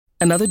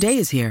Another day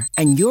is here,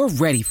 and you're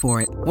ready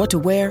for it. What to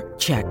wear?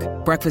 Check.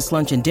 Breakfast,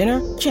 lunch, and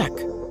dinner? Check.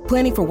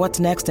 Planning for what's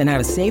next and how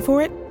to save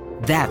for it?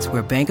 That's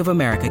where Bank of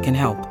America can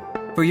help.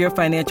 For your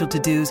financial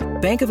to-dos,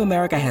 Bank of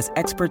America has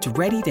experts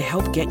ready to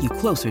help get you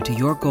closer to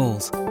your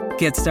goals.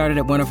 Get started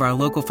at one of our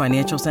local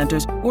financial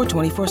centers or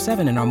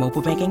 24/7 in our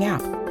mobile banking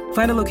app.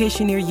 Find a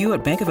location near you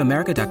at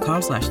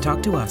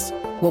bankofamerica.com/talktous.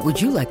 What would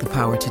you like the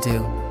power to do?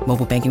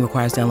 Mobile banking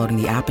requires downloading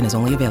the app and is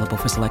only available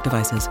for select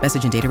devices.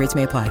 Message and data rates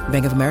may apply.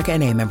 Bank of America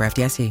N.A., member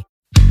FDIC.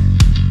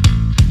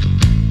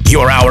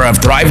 Your hour of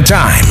Thrive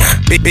Time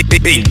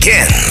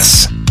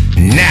begins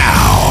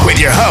now with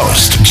your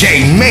host,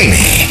 Jay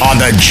Mamie, on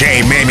the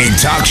Jay Mamie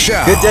Talk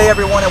Show. Good day,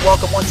 everyone, and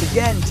welcome once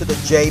again to the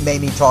Jay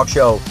Mamie Talk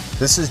Show.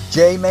 This is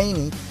Jay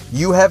Mamie.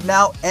 You have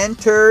now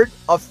entered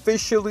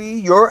officially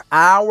your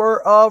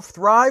hour of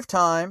Thrive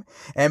Time.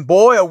 And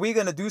boy, are we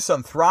going to do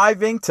some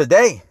thriving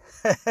today.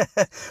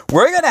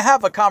 We're going to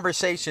have a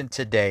conversation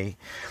today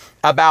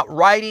about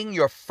writing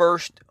your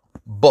first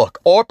book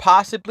or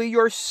possibly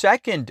your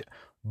second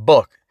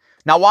book.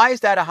 Now, why is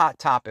that a hot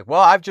topic?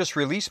 Well, I've just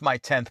released my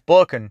 10th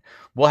book, and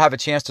we'll have a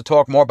chance to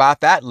talk more about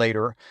that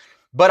later.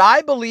 But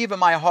I believe in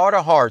my heart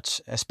of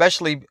hearts,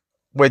 especially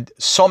with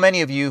so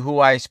many of you who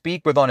I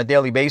speak with on a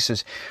daily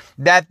basis,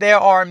 that there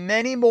are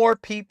many more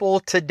people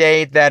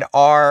today that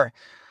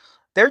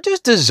they're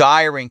just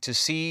desiring to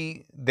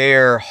see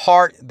their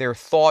heart, their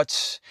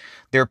thoughts,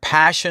 their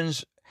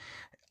passions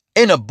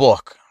in a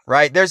book.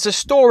 Right? There's a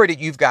story that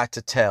you've got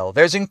to tell.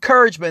 There's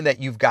encouragement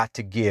that you've got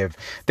to give.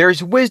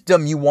 There's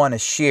wisdom you want to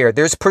share.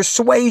 There's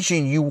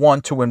persuasion you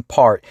want to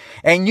impart.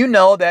 And you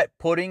know that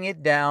putting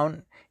it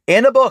down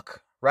in a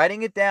book,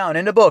 writing it down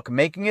in a book,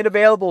 making it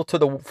available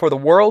for the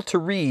world to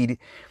read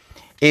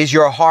is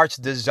your heart's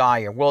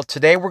desire. Well,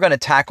 today we're going to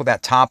tackle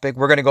that topic.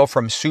 We're going to go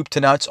from soup to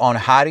nuts on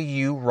how do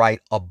you write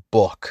a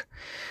book.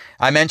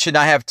 I mentioned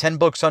I have 10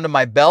 books under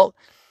my belt,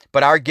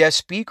 but our guest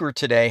speaker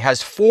today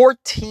has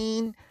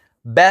 14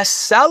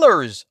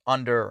 bestsellers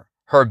under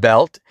her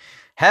belt.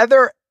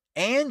 Heather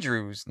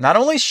Andrews, not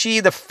only is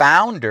she the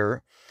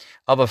founder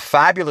of a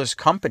fabulous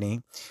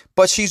company,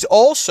 but she's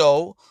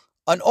also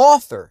an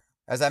author.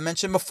 As I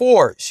mentioned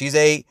before, she's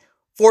a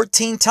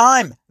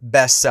 14-time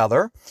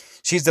bestseller.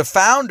 She's the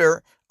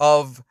founder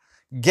of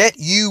Get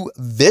You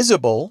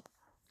Visible.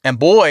 And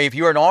boy, if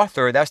you're an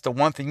author, that's the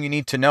one thing you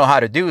need to know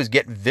how to do is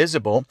get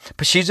visible.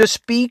 But she's a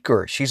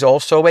speaker. She's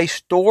also a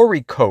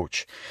story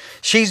coach.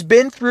 She's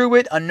been through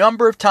it a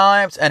number of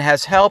times and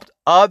has helped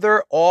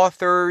other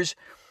authors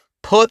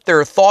put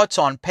their thoughts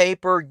on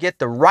paper, get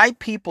the right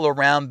people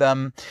around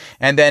them,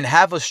 and then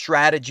have a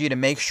strategy to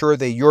make sure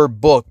that your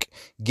book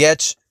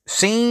gets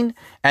seen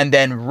and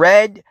then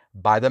read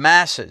by the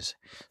masses.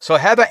 So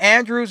Heather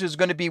Andrews is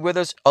going to be with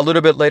us a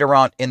little bit later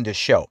on in the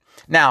show.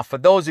 Now, for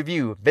those of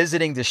you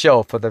visiting the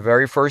show for the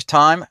very first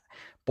time,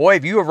 boy,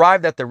 have you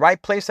arrived at the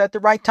right place at the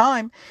right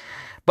time.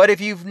 But if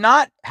you've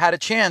not had a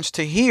chance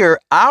to hear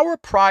our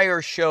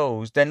prior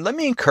shows, then let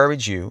me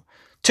encourage you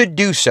to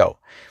do so.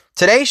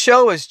 Today's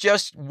show is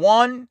just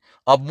one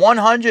of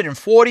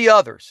 140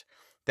 others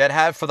that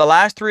have, for the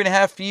last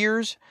 3.5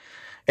 years,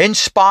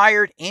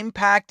 inspired,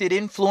 impacted,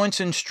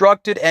 influenced,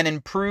 instructed, and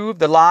improved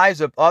the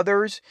lives of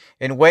others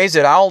in ways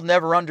that I'll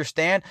never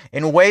understand,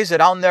 in ways that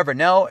I'll never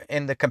know,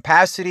 in the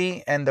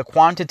capacity and the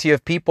quantity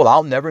of people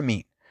I'll never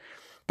meet.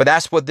 But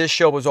that's what this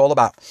show is all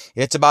about.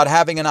 It's about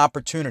having an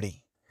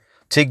opportunity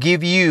to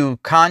give you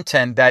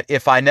content that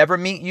if I never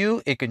meet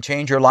you, it can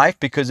change your life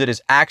because it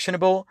is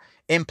actionable,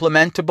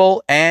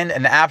 implementable, and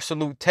an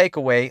absolute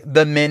takeaway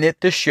the minute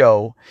the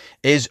show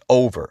is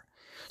over.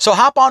 So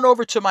hop on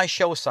over to my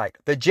show site,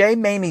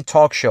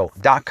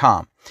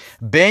 thejmaymietalkshow.com.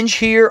 Binge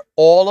here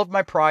all of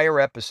my prior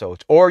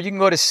episodes, or you can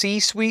go to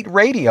C-Suite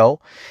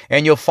Radio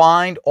and you'll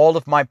find all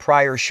of my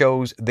prior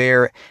shows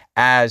there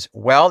as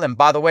well. And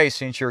by the way,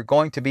 since you're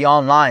going to be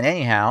online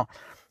anyhow,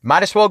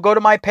 might as well go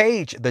to my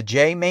page,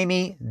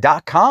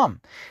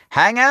 thejmaymie.com.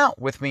 Hang out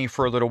with me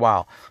for a little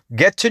while.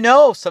 Get to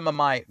know some of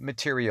my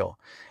material,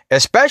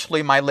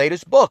 especially my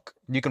latest book.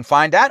 You can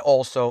find that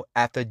also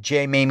at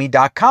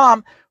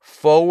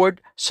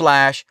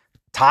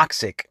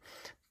thejmaymie.com/toxic.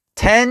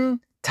 10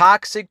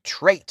 toxic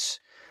traits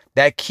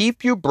that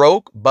keep you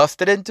broke,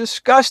 busted, and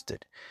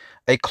disgusted.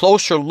 A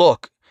closer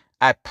look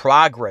at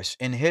progress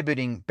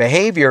inhibiting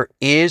behavior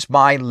is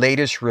my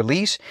latest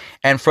release.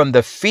 And from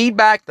the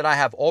feedback that I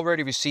have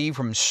already received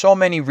from so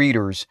many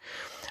readers,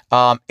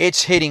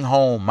 it's hitting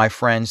home, my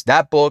friends.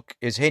 That book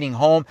is hitting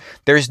home.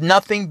 There's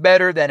nothing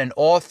better than an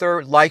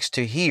author likes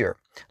to hear,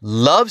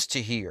 loves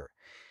to hear,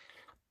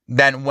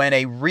 than when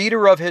a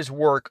reader of his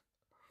work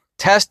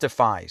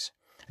testifies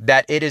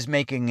that it is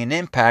making an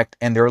impact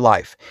in their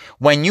life.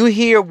 When you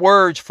hear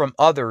words from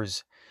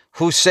others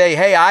who say,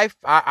 hey,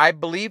 I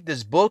believe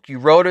this book, you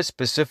wrote it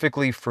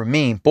specifically for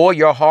me, boy,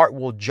 your heart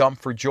will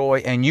jump for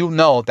joy. And you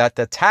know that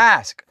the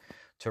task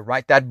to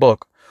write that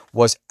book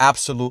was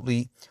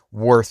absolutely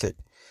worth it.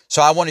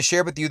 So I want to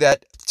share with you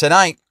that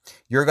tonight,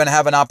 you're going to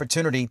have an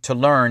opportunity to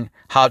learn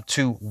how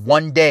to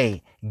one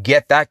day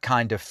get that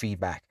kind of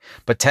feedback.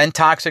 But 10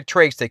 toxic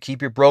traits that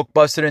keep you broke,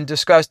 busted, and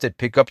disgusted.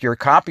 Pick up your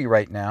copy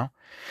right now.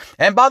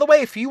 And by the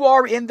way, if you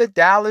are in the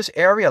Dallas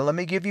area, let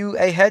me give you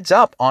a heads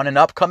up on an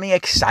upcoming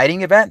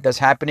exciting event that's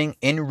happening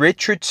in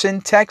Richardson,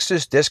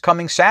 Texas this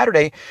coming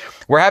Saturday.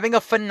 We're having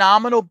a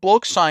phenomenal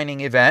book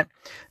signing event.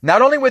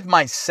 Not only with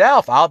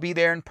myself, I'll be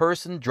there in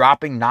person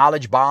dropping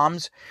knowledge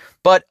bombs,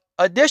 but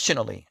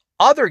additionally,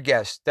 other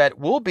guests that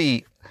will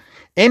be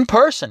in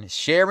person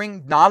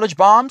sharing knowledge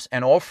bombs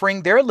and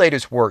offering their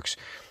latest works.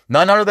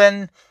 None other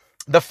than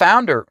the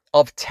founder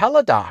of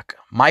Teladoc,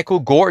 Michael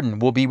Gordon,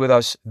 will be with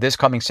us this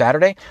coming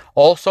Saturday.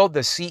 Also,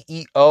 the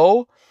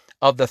CEO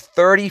of the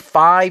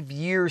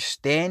 35-year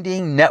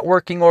standing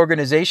networking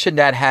organization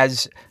that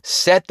has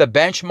set the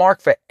benchmark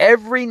for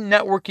every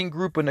networking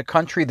group in the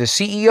country. The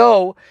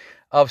CEO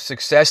of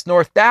Success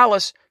North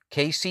Dallas,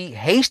 Casey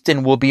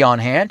Haston, will be on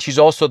hand. She's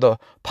also the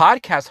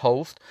podcast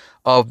host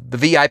of the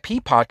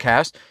VIP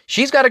podcast.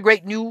 She's got a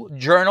great new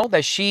journal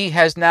that she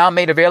has now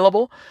made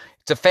available.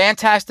 It's a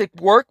fantastic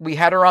work. We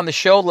had her on the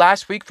show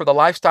last week for the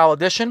Lifestyle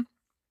Edition.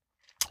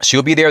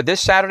 She'll be there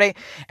this Saturday.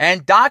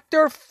 And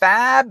Dr.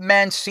 Fab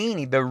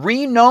Mancini, the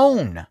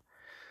renowned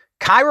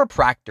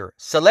chiropractor,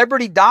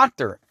 celebrity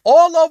doctor,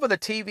 all over the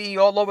TV,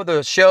 all over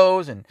the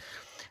shows, and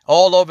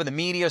all over the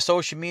media,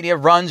 social media,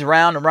 runs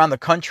around the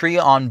country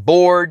on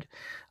board,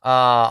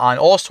 on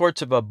all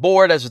sorts of a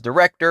board as a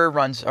director,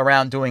 runs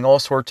around doing all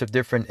sorts of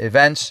different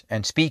events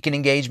and speaking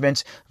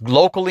engagements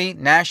locally,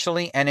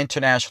 nationally, and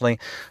internationally.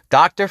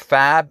 Dr.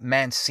 Fab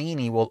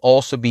Mancini will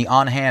also be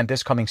on hand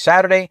this coming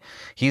Saturday.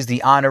 He's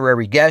the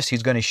honorary guest.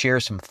 He's going to share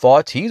some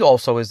thoughts. He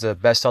also is the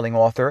best-selling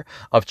author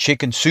of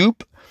Chicken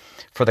Soup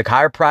for the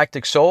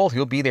Chiropractic Soul.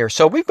 He'll be there.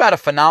 So we've got a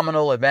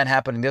phenomenal event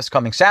happening this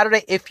coming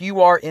Saturday. If you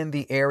are in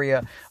the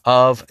area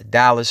of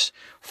Dallas,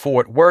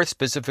 Fort Worth,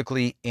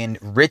 specifically in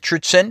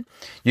Richardson,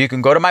 you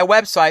can go to my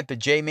website,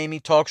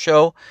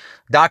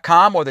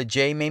 thejmamietalkshow.com or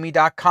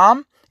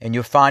thejmamie.com, and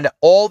you'll find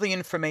all the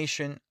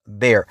information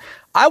there.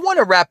 I want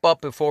to wrap up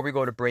before we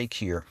go to break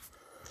here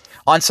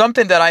on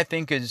something that I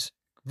think is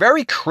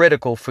very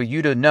critical for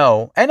you to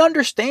know and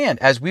understand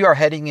as we are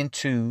heading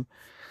into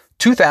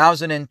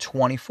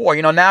 2024.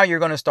 Now you're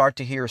going to start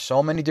to hear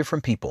so many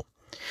different people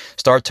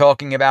start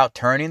talking about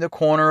turning the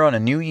corner on a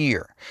new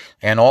year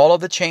and all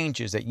of the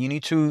changes that you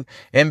need to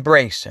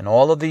embrace and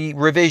all of the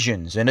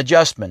revisions and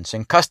adjustments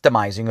and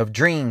customizing of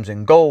dreams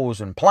and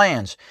goals and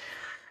plans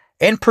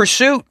in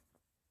pursuit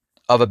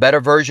of a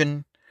better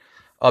version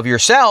of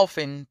yourself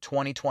in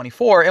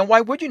 2024. And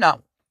why would you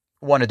not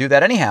want to do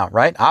that anyhow,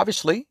 right?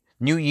 Obviously,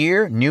 new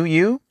year, new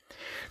you.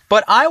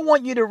 But I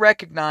want you to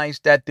recognize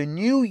that the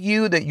new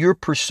you that you're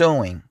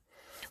pursuing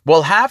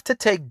will have to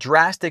take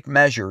drastic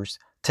measures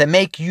to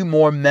make you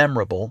more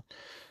memorable.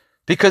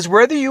 Because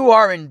whether you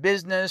are in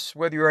business,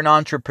 whether you're an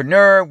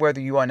entrepreneur, whether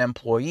you are an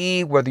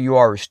employee, whether you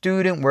are a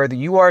student, whether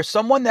you are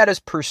someone that is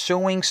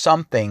pursuing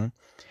something,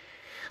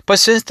 but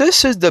since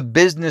this is the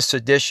business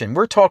edition,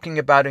 we're talking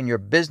about in your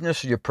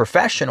business or your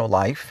professional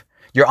life,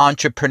 your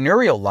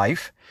entrepreneurial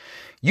life,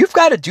 you've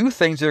got to do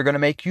things that are going to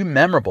make you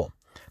memorable.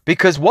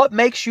 Because what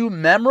makes you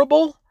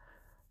memorable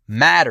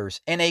matters.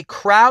 In a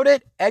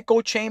crowded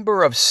echo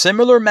chamber of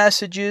similar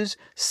messages,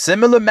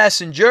 similar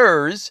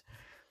messengers,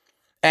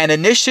 and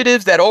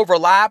initiatives that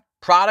overlap,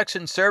 products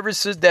and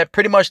services that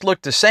pretty much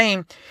look the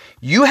same,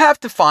 you have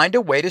to find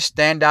a way to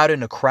stand out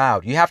in a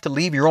crowd. You have to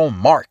leave your own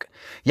mark.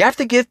 You have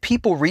to give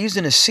people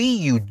reason to see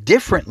you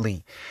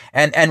differently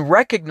and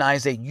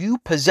recognize that you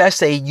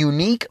possess a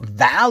unique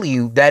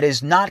value that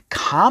is not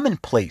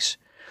commonplace.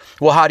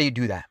 Well, how do you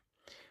do that?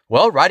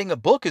 Well, writing a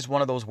book is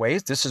one of those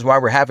ways. This is why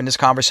we're having this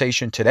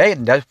conversation today.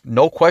 And there's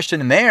no question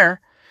in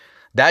there.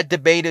 That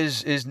debate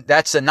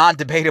that's a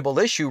non-debatable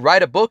issue.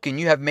 Write a book and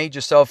you have made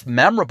yourself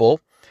memorable.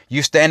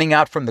 You standing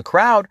out from the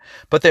crowd.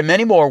 But there are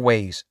many more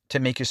ways to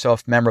make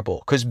yourself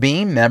memorable because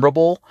being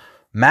memorable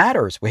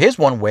matters. Well, here's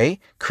one way: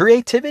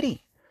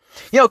 creativity.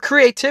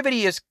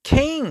 Creativity is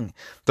king.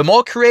 The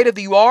more creative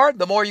you are,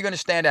 the more you're going to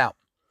stand out.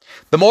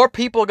 The more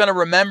people are going to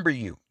remember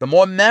you. The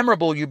more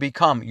memorable you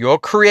become. Your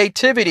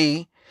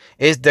creativity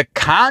is the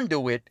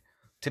conduit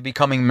to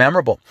becoming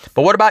memorable.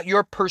 But what about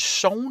your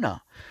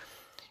persona?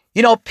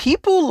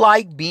 People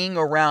like being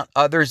around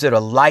others that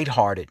are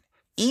lighthearted,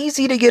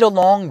 easy to get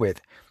along with,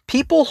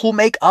 people who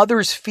make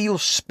others feel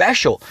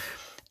special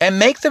and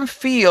make them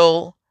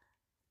feel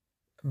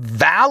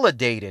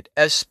validated,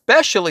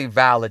 especially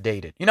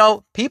validated.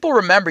 People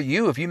remember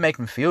you if you make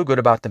them feel good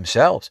about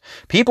themselves.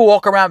 People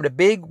walk around with a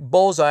big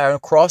bullseye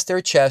across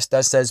their chest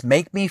that says,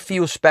 make me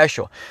feel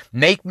special,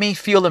 make me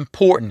feel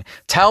important,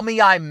 tell me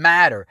I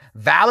matter,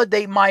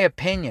 validate my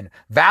opinion,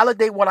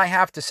 validate what I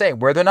have to say.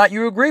 Whether or not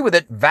you agree with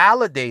it,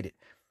 validate it.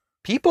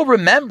 People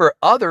remember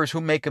others who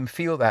make them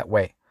feel that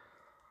way.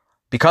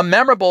 Become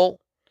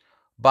memorable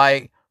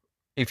by,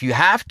 if you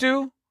have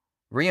to,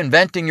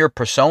 reinventing your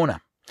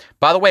persona.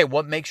 By the way,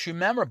 what makes you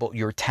memorable?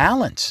 Your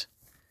talents,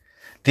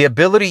 the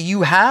ability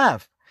you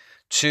have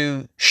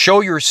to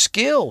show your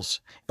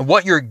skills and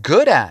what you're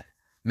good at,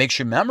 Makes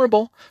you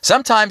memorable.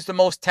 Sometimes the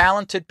most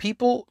talented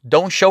people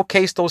don't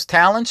showcase those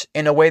talents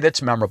in a way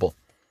that's memorable,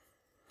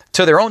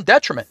 to their own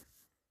detriment.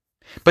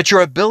 But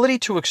your ability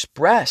to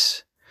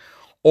express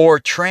or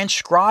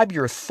transcribe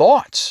your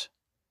thoughts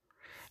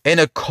in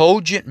a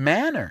cogent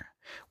manner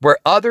where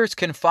others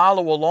can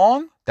follow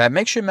along, that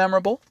makes you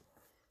memorable.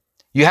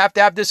 You have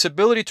to have this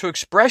ability to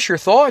express your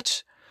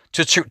thoughts,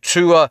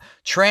 to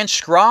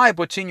transcribe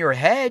what's in your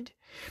head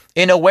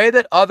in a way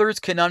that others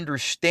can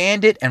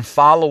understand it and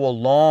follow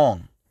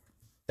along.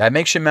 That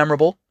makes you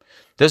memorable.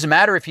 Doesn't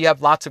matter if you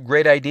have lots of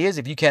great ideas,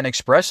 if you can't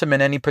express them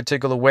in any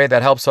particular way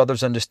that helps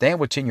others understand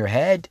what's in your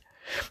head.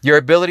 Your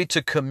ability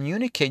to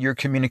communicate, your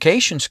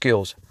communication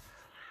skills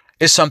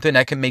is something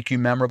that can make you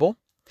memorable.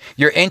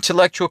 Your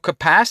intellectual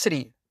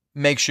capacity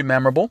makes you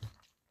memorable.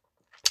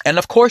 And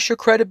of course, your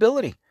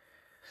credibility.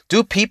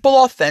 Do people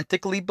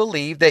authentically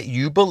believe that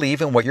you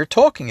believe in what you're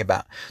talking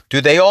about?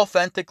 Do they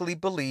authentically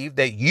believe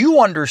that you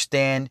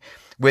understand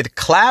with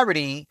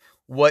clarity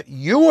what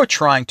you are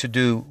trying to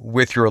do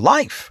with your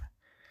life?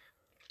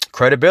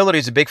 Credibility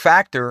is a big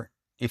factor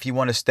if you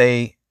want to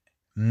stay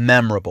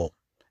memorable.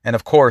 And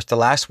of course, the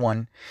last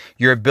one,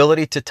 your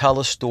ability to tell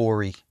a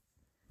story,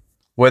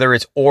 whether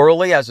it's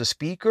orally as a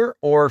speaker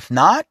or if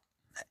not,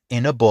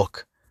 in a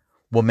book,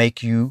 will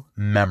make you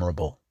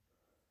memorable.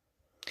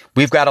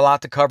 We've got a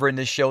lot to cover in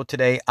this show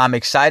today. I'm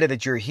excited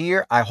that you're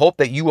here. I hope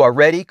that you are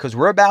ready because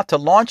we're about to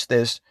launch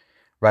this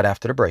right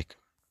after the break.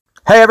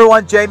 Hey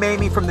everyone, Jay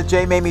Mamie from the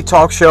Jay Mamie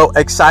Talk Show.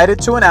 Excited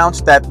to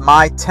announce that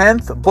my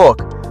 10th book,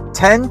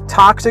 10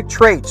 Toxic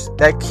Traits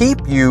That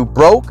Keep You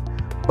Broke,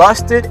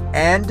 Busted,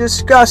 and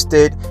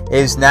Disgusted,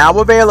 is now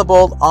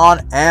available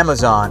on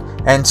Amazon.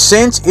 And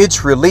since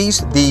its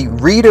release, the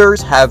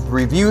readers have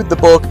reviewed the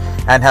book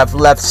and have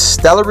left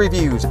stellar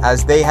reviews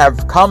as they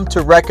have come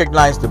to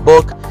recognize the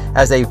book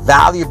as a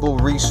valuable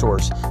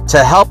resource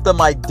to help them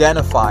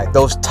identify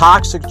those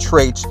toxic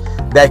traits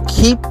that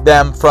keep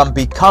them from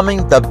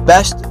becoming the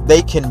best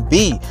they can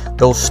be.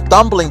 Those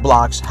stumbling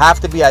blocks have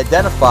to be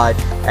identified.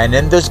 And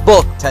in this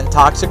book, 10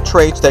 Toxic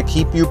Traits That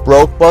Keep You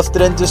Broke,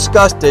 Busted, and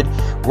Disgusted,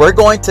 we're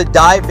going to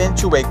dive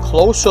into a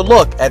closer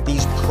look at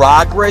these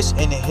progress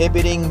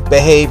inhibiting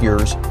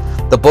behaviors.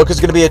 The book is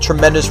going to be a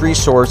tremendous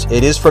resource.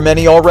 It is for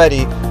many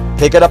already.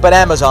 Pick it up at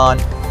Amazon.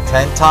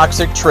 10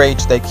 Toxic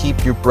Traits That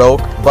Keep You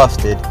Broke,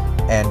 Busted,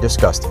 and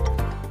Disgusted.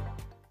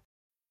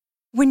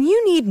 When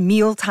you need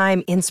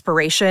mealtime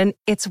inspiration,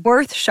 it's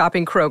worth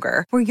shopping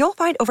Kroger, where you'll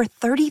find over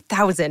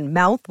 30,000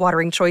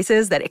 mouth-watering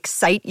choices that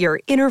excite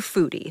your inner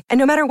foodie. And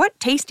no matter what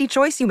tasty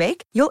choice you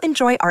make, you'll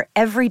enjoy our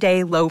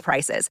everyday low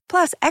prices,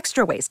 plus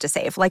extra ways to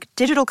save, like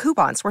digital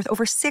coupons worth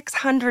over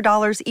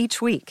 $600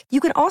 each week. You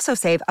can also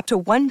save up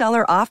to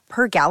 $1 off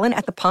per gallon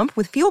at the pump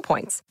with fuel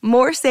points.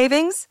 More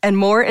savings and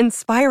more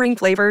inspiring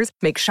flavors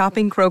make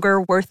shopping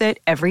Kroger worth it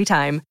every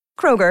time.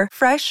 Kroger,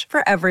 fresh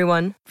for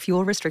everyone.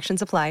 Fuel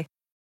restrictions apply.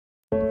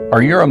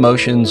 Are your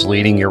emotions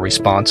leading your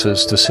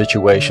responses to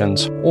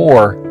situations,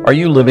 or are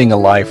you living a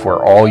life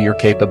where all your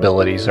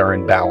capabilities are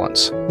in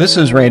balance? This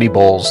is Randy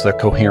Bowles, the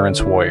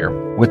Coherence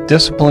Warrior. With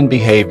disciplined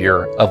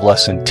behavior of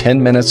less than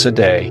 10 minutes a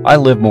day, I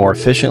live more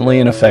efficiently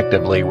and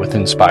effectively with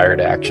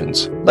inspired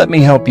actions. Let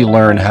me help you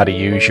learn how to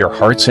use your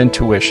heart's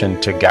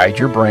intuition to guide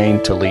your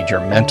brain to lead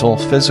your mental,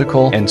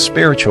 physical, and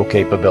spiritual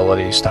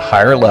capabilities to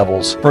higher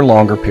levels for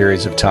longer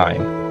periods of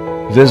time.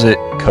 Visit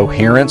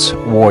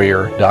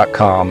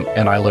coherencewarrior.com,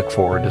 and I look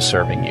forward to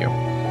serving you.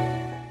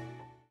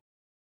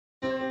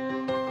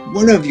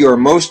 One of your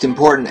most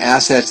important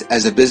assets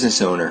as a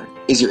business owner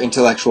is your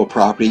intellectual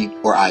property,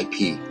 or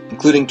IP,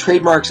 including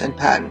trademarks and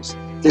patents.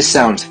 This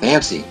sounds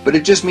fancy, but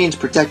it just means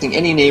protecting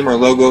any name or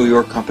logo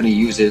your company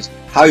uses,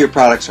 how your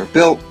products are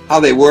built, how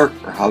they work,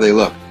 or how they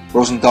look.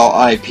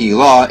 Rosenthal IP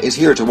Law is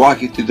here to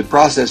walk you through the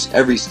process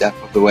every step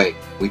of the way.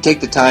 We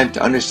take the time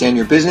to understand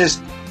your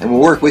business and we'll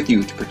work with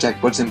you to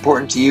protect what's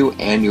important to you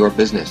and your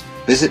business.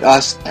 Visit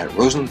us at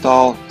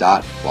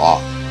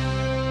rosenthal.law.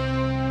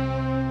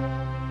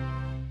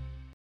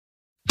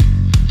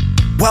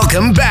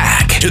 Welcome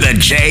back to the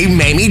Jay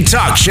Mamie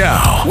Talk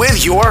Show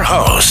with your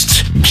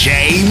host,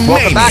 Jay Mamie.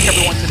 Welcome back,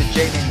 everyone, to the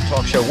Jay Mamie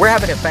Talk Show. We're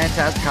having a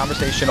fantastic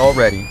conversation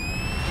already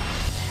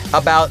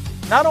about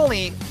not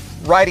only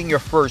writing your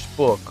first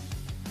book,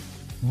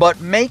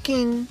 but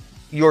making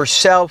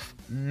yourself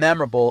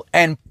memorable.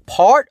 And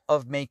part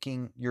of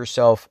making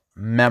yourself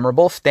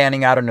memorable,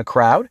 standing out in the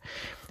crowd,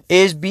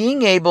 is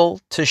being able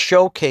to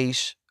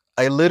showcase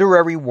a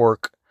literary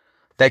work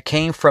that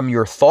came from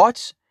your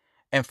thoughts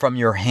and from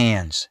your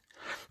hands.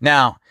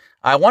 Now,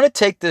 I want to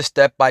take this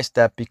step by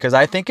step because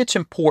I think it's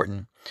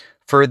important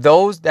for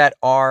those that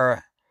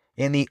are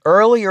in the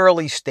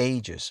early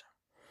stages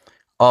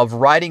of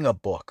writing a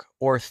book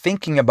or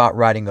thinking about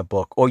writing a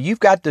book, or you've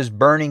got this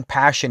burning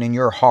passion in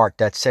your heart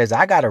that says,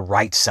 I got to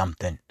write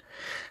something.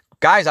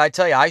 Guys, I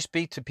tell you, I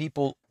speak to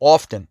people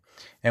often,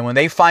 and when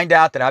they find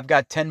out that I've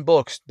got 10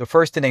 books, the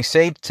first thing they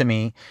say to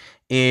me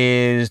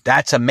is,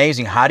 that's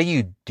amazing. How do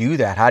you do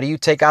that? How do you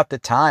take out the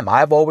time?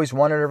 I've always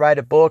wanted to write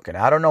a book, and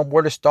I don't know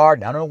where to start,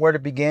 and I don't know where to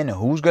begin, and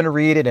who's going to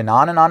read it, and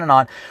on and on and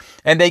on.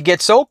 And they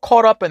get so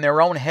caught up in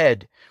their own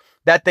head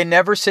that they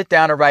never sit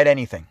down and write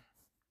anything.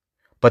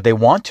 But they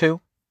want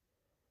to.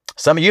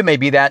 Some of you may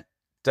be that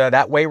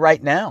way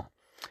right now.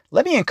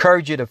 Let me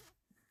encourage you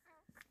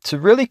to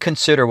really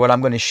consider what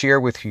I'm going to share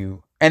with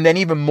you, and then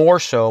even more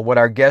so what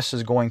our guest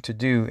is going to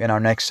do in our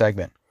next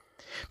segment.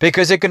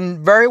 Because it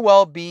can very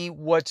well be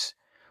what's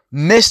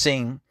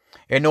missing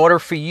in order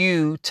for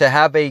you to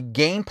have a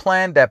game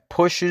plan that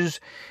pushes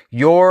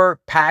your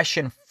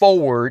passion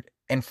forward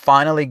and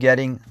finally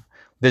getting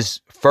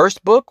this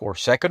first book or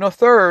second or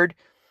third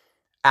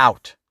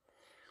out.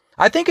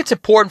 I think it's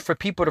important for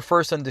people to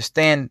first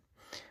understand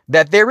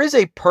that there is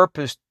a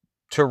purpose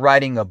to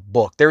writing a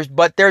book.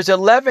 There's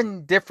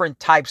 11 different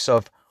types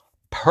of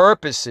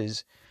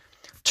purposes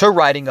to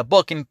writing a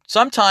book. And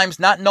sometimes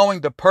not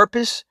knowing the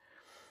purpose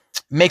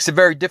makes it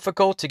very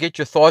difficult to get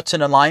your thoughts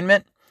in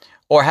alignment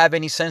or have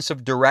any sense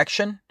of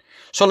direction.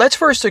 So let's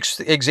first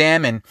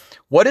examine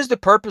what is the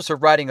purpose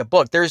of writing a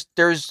book. There's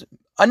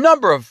a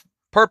number of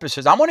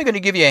purposes. I'm only going to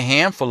give you a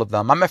handful of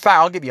them. In fact,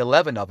 I'll give you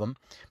 11 of them,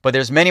 but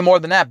there's many more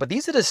than that. But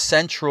these are the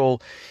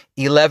central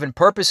 11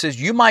 purposes.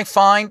 You might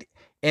find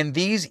in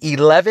these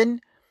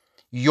 11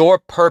 your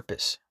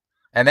purpose.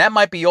 And that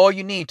might be all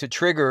you need to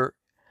trigger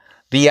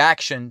the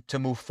action to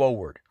move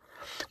forward.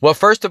 Well,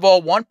 first of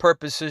all, one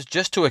purpose is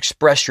just to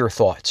express your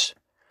thoughts.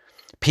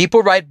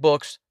 People write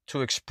books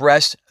to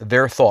express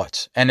their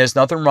thoughts, and there's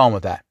nothing wrong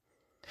with that.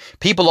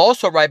 People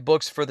also write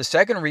books for the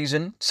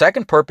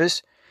second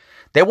purpose.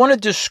 They want to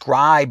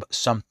describe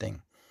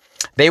something.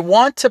 They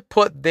want to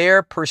put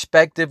their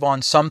perspective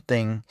on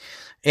something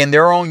in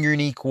their own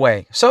unique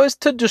way. So it's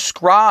to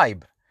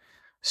describe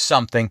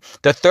something.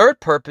 The third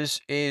purpose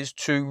is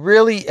to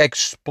really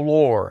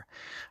explore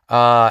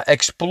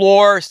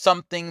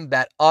something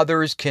that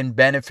others can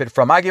benefit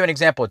from. I'll give you an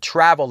example, a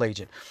travel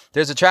agent.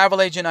 There's a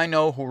travel agent I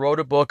know who wrote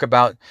a book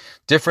about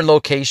different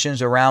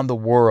locations around the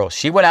world.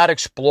 She went out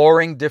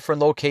exploring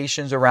different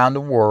locations around the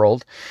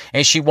world,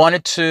 and she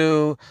wanted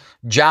to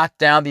jot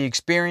down the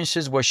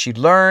experiences, what she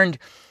learned,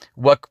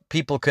 what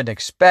people can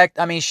expect.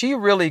 I mean, she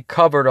really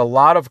covered a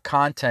lot of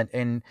content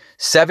in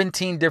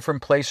 17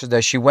 different places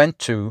that she went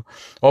to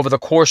over the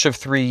course of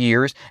 3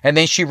 years, and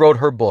then she wrote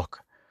her book.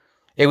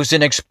 It was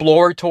an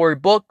exploratory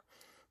book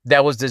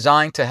that was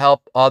designed to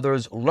help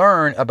others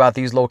learn about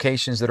these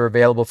locations that are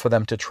available for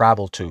them to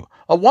travel to.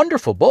 A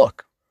wonderful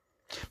book.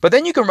 But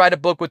then you can write a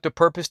book with the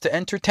purpose to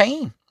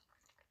entertain.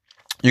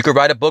 You could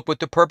write a book with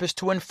the purpose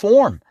to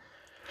inform.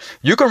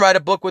 You can write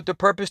a book with the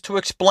purpose to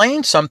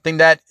explain something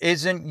that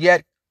isn't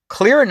yet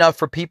clear enough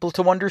for people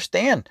to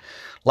understand,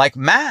 like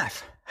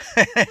math,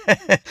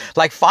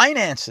 like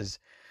finances,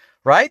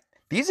 right?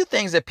 These are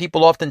things that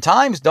people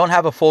oftentimes don't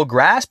have a full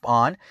grasp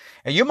on,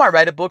 and you might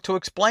write a book to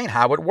explain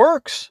how it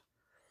works.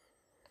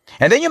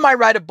 And then you might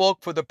write a book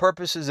for the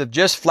purposes of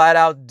just flat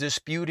out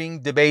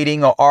disputing,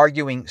 debating, or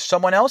arguing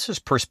someone else's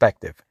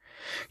perspective.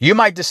 You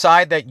might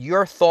decide that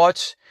your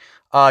thoughts,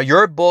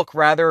 your book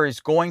rather, is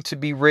going to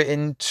be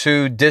written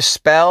to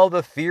dispel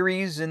the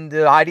theories and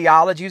the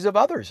ideologies of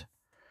others.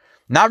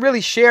 Not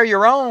really share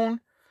your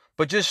own,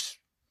 but just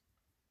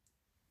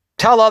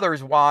tell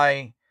others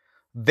why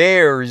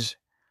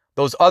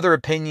those other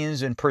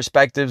opinions and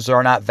perspectives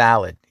are not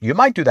valid. You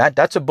might do that.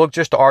 That's a book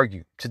just to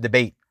argue, to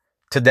debate,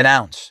 to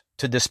denounce,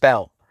 to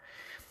dispel.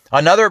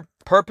 Another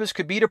purpose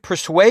could be to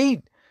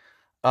persuade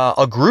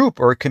a group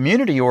or a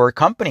community or a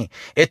company.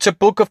 It's a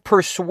book of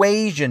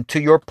persuasion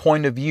to your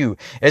point of view.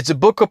 It's a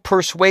book of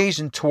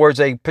persuasion towards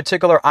a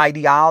particular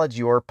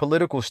ideology or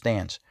political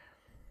stance.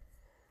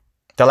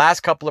 The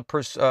last couple of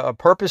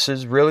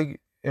purposes really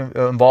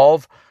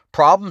involve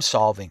problem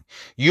solving.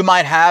 You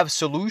might have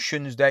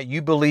solutions that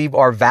you believe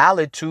are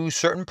valid to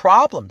certain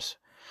problems.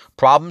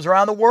 Problems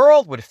around the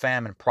world with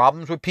famine,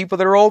 problems with people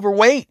that are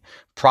overweight,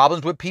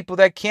 problems with people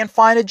that can't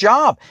find a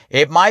job.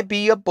 It might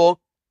be a book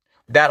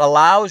that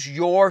allows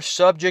your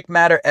subject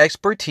matter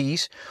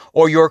expertise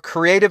or your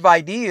creative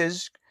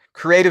ideas,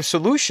 creative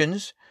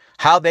solutions,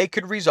 how they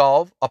could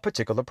resolve a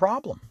particular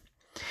problem.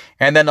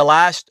 And then the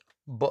last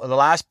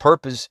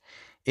purpose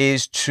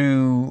is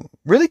to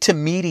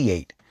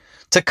mediate,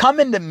 to come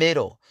in the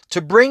middle,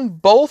 to bring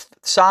both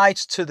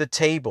sides to the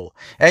table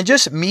and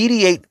just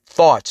mediate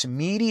thoughts,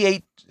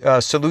 mediate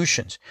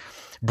solutions.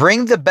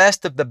 Bring the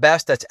best of the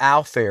best that's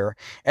out there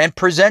and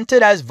present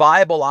it as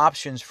viable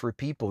options for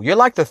people. You're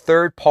like the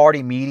third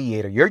party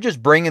mediator. You're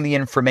just bringing the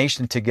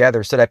information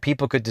together so that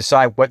people could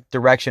decide what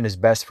direction is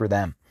best for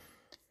them.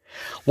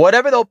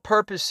 Whatever the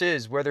purpose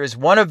is, whether it's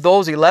one of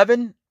those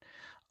 11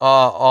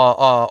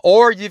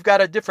 or you've got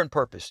a different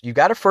purpose. You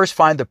got to first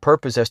find the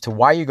purpose as to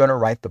why you're going to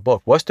write the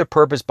book. What's the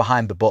purpose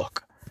behind the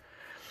book?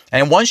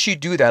 And once you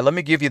do that, let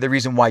me give you the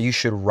reason why you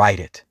should write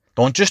it.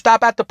 Don't just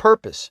stop at the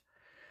purpose.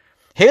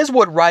 Here's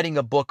what writing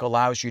a book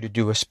allows you to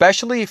do,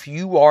 especially if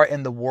you are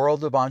in the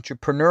world of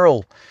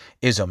entrepreneurialism,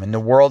 in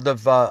the world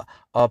of a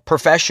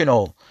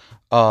professional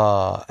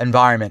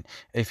environment.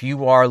 If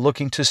you are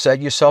looking to set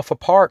yourself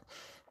apart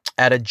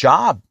at a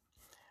job,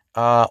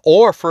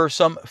 or for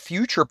some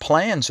future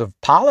plans of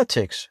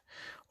politics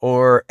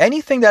or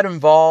anything that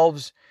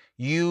involves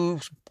you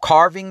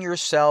carving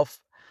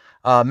yourself,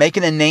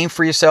 making a name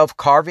for yourself,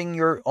 carving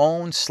your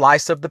own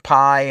slice of the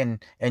pie,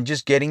 and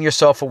just getting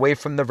yourself away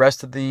from the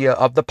rest of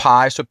the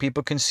pie, so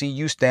people can see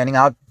you standing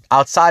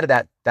outside of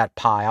that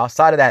pie,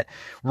 outside of that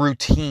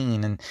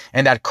routine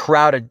and that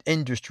crowded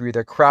industry,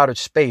 that crowded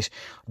space.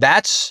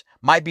 That's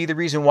might be the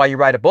reason why you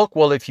write a book.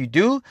 Well, if you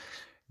do,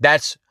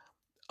 that's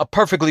a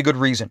perfectly good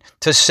reason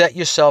to set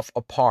yourself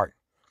apart.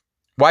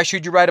 Why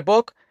should you write a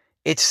book?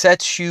 It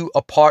sets you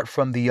apart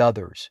from the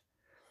others.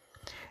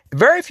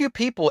 Very few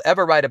people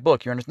ever write a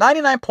book. You understand?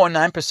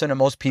 99.9% of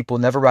most people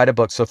never write a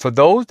book. So for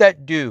those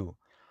that do,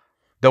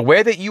 the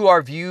way that you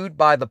are viewed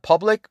by the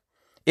public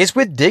is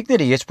with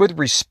dignity. It's with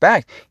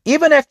respect.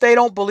 Even if they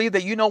don't believe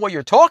that you know what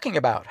you're talking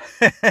about,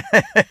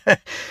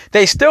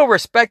 they still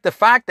respect the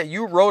fact that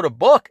you wrote a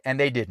book and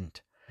they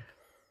didn't.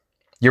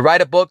 You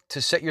write a book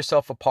to set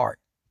yourself apart,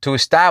 to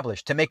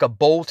establish, to make a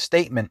bold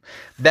statement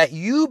that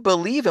you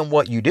believe in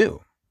what you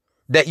do,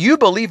 that you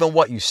believe in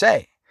what you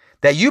say,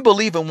 that you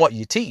believe in what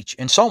you teach,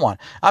 and so on.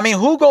 I mean,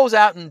 who goes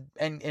out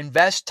and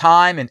invests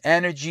time and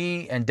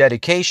energy and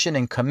dedication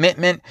and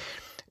commitment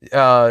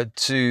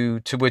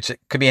to which it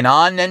could be an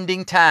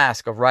unending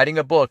task of writing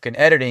a book and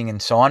editing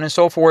and so on and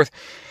so forth,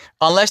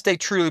 unless they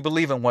truly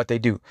believe in what they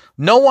do?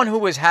 No one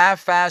who is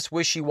half-assed,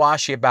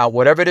 wishy-washy about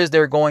whatever it is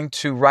they're going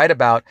to write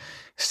about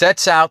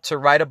sets out to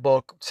write a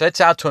book,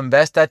 sets out to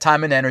invest that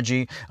time and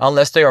energy,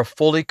 unless they are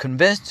fully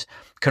convinced,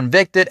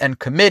 convicted, and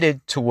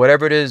committed to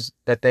whatever it is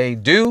that they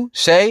do,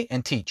 say,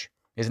 and teach.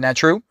 Isn't that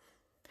true?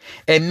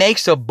 It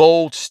makes a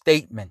bold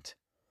statement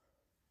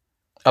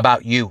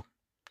about you.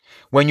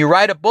 When you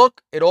write a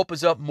book, it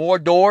opens up more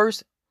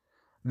doors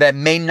that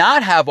may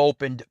not have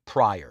opened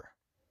prior.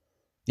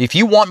 If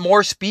you want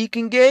more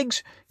speaking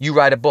gigs, you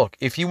write a book.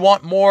 If you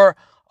want more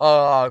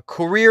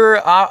career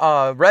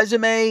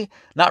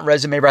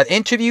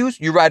interviews,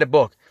 you write a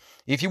book.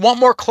 If you want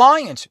more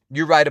clients,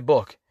 you write a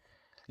book.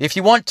 If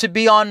you want to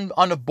be on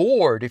a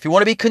board, if you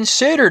want to be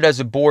considered as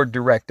a board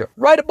director,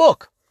 write a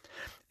book.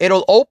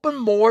 It'll open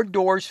more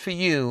doors for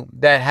you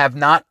that have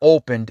not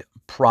opened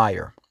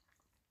prior.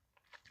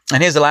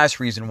 And here's the last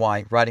reason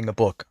why writing a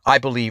book, I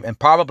believe, and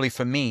probably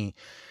for me,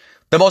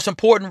 the most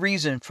important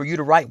reason for you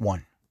to write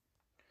one.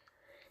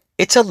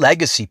 It's a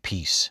legacy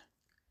piece.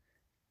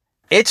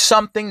 It's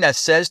something that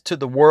says to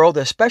the world,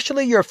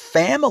 especially your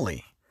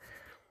family,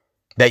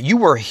 that you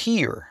were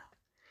here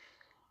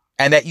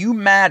and that you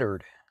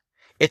mattered.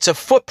 It's a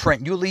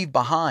footprint you leave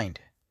behind.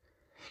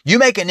 You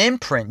make an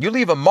imprint. You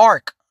leave a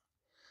mark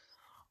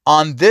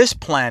on this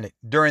planet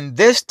during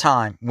this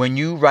time when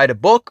you write a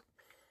book.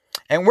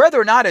 And whether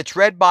or not it's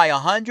read by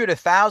 100,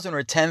 1,000,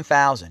 or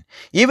 10,000,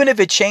 even if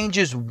it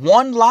changes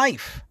one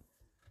life,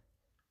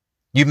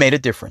 you've made a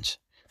difference.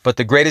 But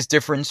the greatest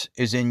difference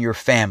is in your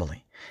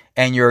family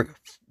and your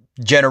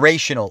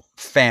generational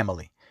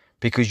family,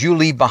 because you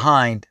leave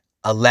behind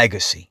a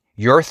legacy,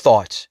 your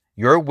thoughts,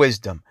 your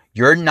wisdom,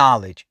 your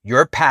knowledge,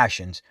 your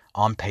passions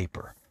on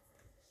paper.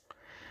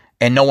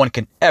 And no one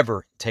can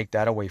ever take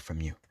that away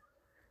from you.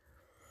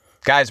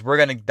 Guys, we're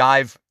going to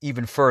dive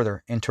even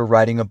further into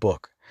writing a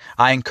book.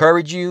 I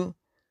encourage you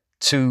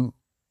to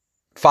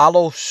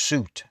follow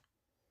suit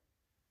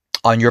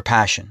on your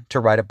passion to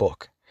write a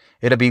book.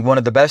 It'll be one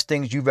of the best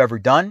things you've ever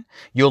done.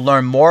 You'll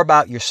learn more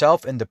about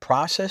yourself in the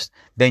process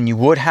than you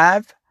would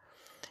have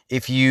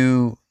if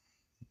you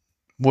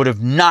would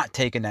have not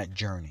taken that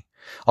journey.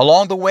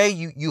 Along the way,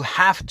 you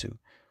have to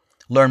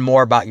learn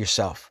more about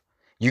yourself.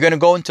 You're going to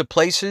go into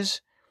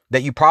places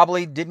that you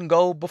probably didn't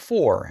go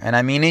before. And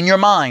I mean in your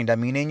mind, I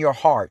mean in your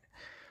heart.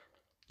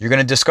 You're going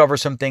to discover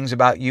some things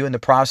about you in the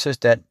process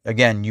that,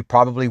 again, you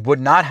probably would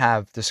not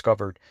have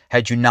discovered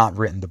had you not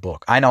written the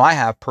book. I know I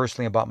have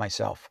personally about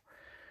myself.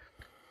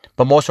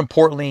 But most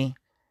importantly,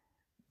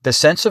 the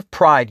sense of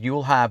pride you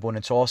will have when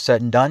it's all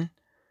said and done,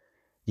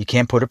 you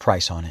can't put a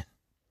price on it.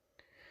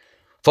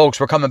 Folks,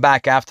 we're coming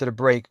back after the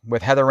break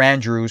with Heather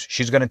Andrews.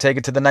 She's going to take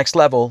it to the next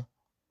level.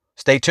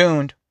 Stay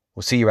tuned.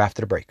 We'll see you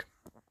after the break.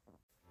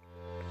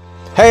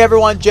 Hey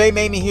everyone, Jay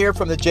Mamie here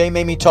from the Jay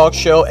Mamie Talk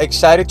Show.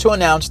 Excited to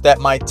announce that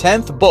my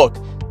 10th book,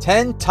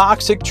 10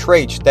 Toxic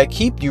Traits That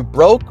Keep You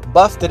Broke,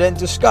 Busted, and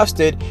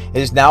Disgusted,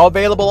 is now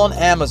available on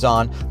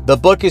Amazon. The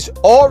book is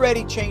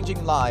already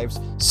changing lives.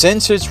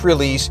 Since its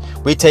release,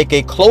 we take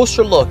a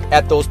closer look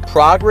at those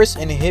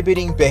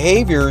progress-inhibiting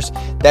behaviors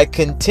that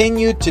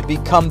continue to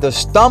become the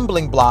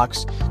stumbling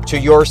blocks to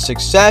your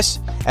success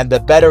and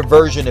the better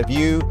version of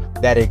you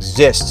that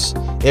exists.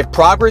 If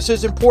progress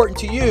is important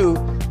to you,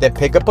 then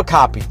pick up a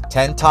copy.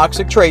 10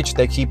 Toxic Traits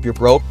That Keep You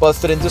Broke,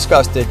 Busted, and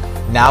Disgusted,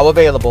 now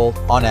available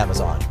on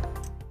Amazon.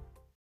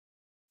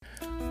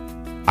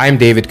 I'm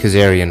David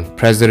Kazarian,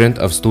 President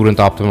of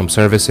Student Optimum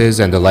Services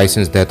and a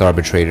licensed debt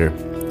arbitrator.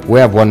 We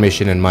have one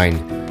mission in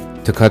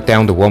mind: to cut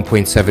down the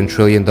 $1.7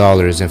 trillion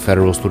in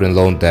federal student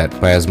loan debt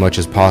by as much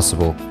as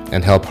possible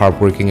and help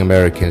hardworking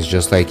Americans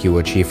just like you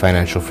achieve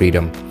financial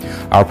freedom.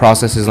 Our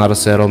process is not a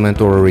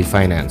settlement or a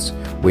refinance.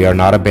 We are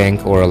not a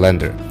bank or a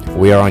lender.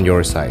 We are on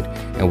your side,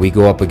 and we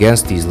go up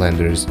against these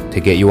lenders to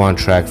get you on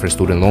track for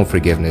student loan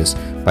forgiveness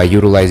by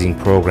utilizing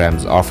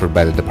programs offered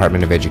by the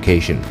Department of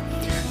Education.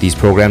 These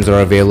programs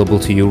are available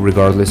to you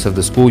regardless of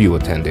the school you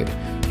attended,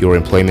 your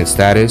employment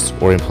status,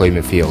 or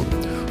employment field.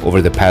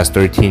 Over the past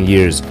 13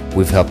 years,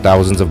 we've helped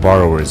thousands of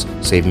borrowers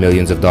save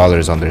millions of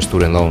dollars on their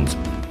student loans.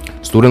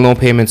 Student loan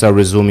payments are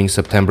resuming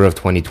September of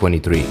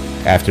 2023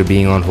 after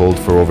being on hold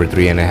for over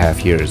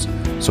 3.5 years,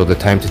 so the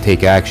time to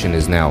take action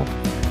is now.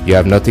 You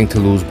have nothing to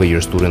lose but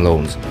your student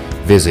loans.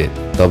 Visit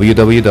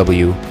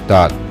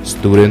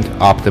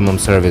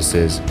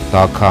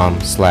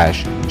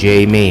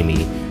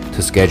www.studentoptimumservices.com/jmamie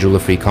to schedule a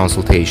free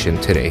consultation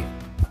today.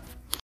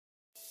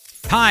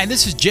 Hi,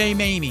 this is Jay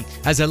Mamie.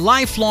 As a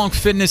lifelong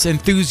fitness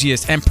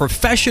enthusiast and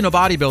professional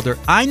bodybuilder,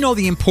 I know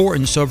the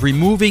importance of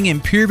removing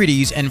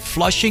impurities and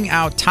flushing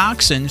out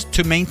toxins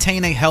to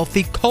maintain a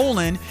healthy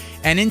colon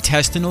and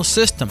intestinal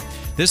system.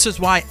 This is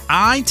why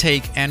I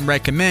take and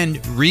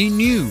recommend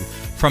Renew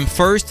from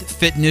First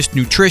Fitness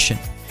Nutrition.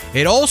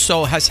 It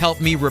also has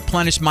helped me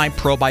replenish my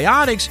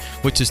probiotics,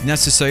 which is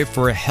necessary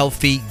for a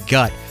healthy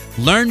gut.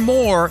 Learn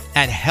more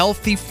at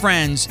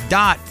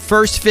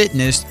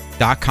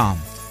healthyfriends.firstfitness.com.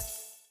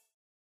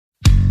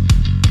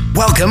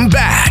 Welcome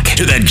back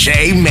to the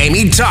Jay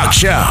Mamie Talk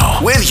Show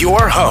with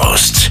your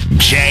host,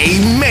 Jay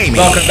Mamie.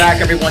 Welcome back,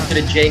 everyone, to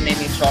the Jay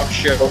Mamie Talk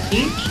Show.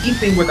 In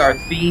keeping with our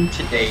theme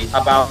today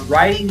about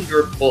writing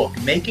your book,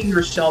 making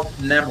yourself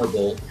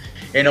memorable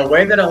in a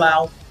way that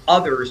allows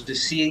others to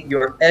see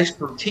your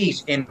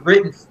expertise in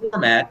written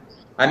format,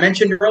 I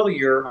mentioned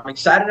earlier, I'm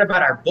excited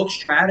about our book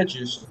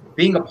strategist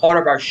being a part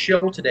of our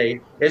show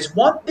today. It's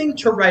one thing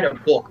to write a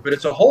book, but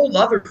it's a whole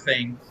other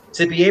thing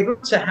to be able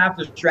to have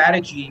the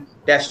strategy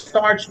that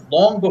starts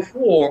long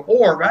before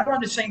or right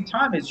around the same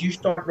time as you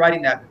start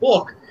writing that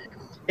book.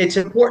 It's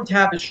important to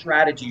have a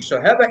strategy. So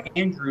Heather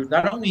Andrews,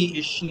 not only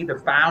is she the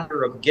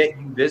founder of Get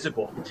You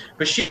Visible,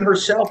 but she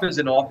herself is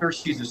an author.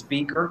 She's a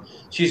speaker.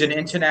 She's an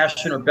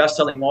international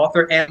best-selling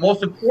author. And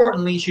most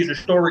importantly, she's a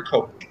story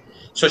coach.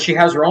 So she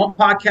has her own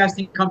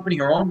podcasting company,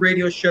 her own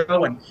radio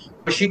show. And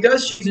what she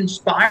does, she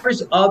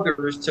inspires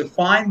others to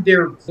find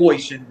their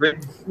voice in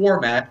written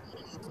format.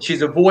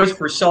 She's a voice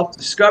for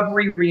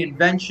self-discovery,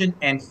 reinvention,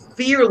 and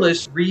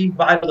fearless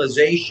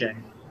revitalization.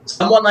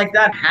 Someone like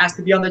that has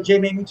to be on the Jay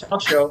Mamie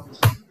Talk Show.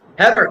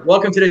 Heather,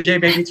 welcome to the Jay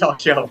Mamie Talk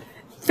Show.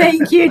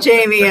 Thank you,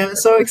 Jamie. I'm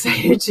so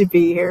excited to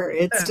be here.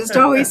 It's just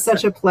always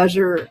such a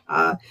pleasure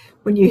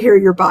when you hear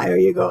your bio,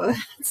 you go,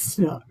 that's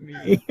not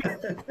me.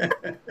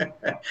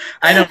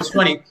 I know, it's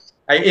funny.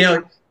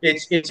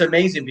 It's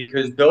amazing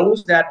because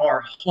those that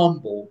are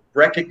humble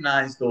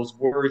recognize those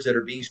words that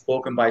are being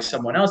spoken by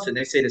someone else, and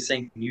they say the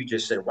same thing you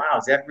just said. Wow,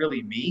 is that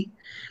really me?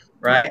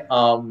 Right?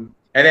 And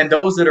then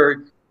those that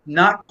are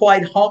not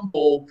quite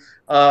humble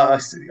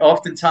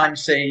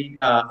oftentimes say,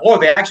 or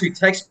they actually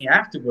text me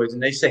afterwards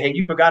and they say, hey,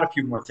 you forgot a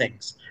few more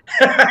things.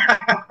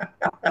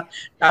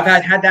 I've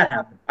had that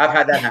happen.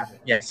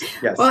 Yes.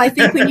 Well, I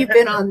think when you've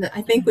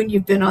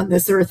been on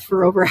this earth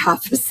for over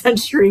half a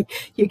century,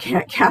 you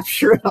can't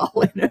capture it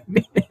all in a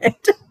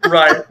minute.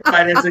 Right.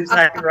 That's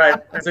exactly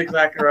right.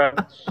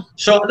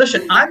 So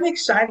listen, I'm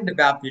excited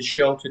about this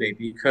show today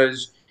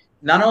because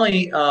not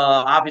only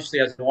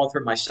obviously as an author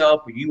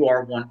myself, but you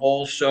are one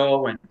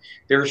also, and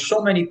there are so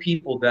many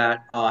people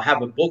that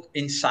have a book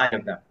inside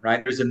of them,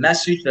 right? There's a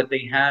message that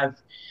they have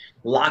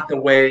locked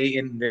away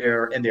in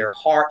their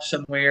heart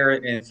somewhere,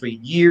 and for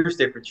years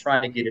they've been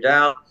trying to get it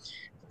out.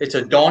 It's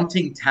a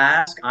daunting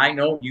task. I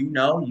know,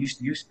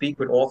 you speak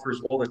with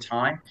authors all the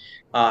time.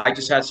 I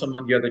just had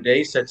someone the other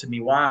day said to me,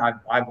 wow,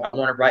 I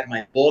want to write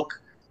my book.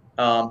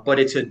 But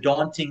it's a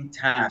daunting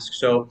task.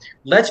 So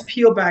let's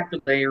peel back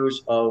the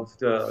layers of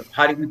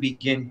how do we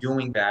begin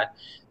doing that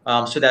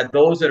so that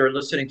those that are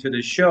listening to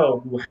the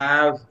show who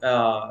have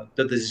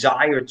the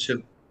desire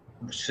to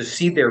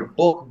see their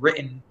book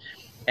written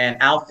and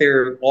out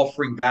there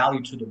offering value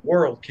to the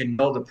world can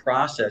know the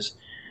process.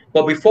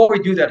 But before we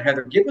do that,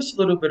 Heather, give us a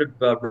little bit of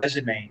a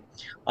resume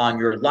on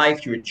your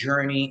life, your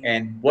journey,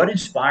 and what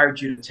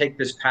inspired you to take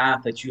this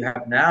path that you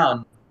have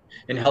now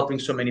in helping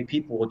so many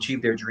people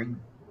achieve their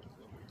dream.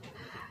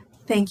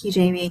 Thank you,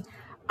 Jamie.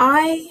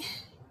 I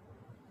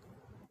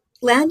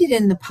landed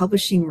in the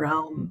publishing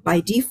realm by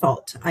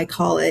default, I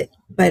call it,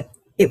 but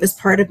it was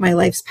part of my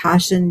life's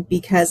passion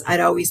because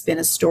I'd always been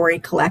a story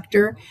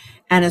collector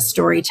and a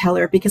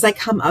storyteller because I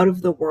come out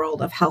of the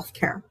world of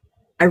healthcare.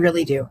 I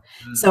really do.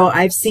 Mm-hmm. So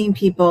I've seen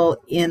people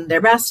in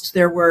their best,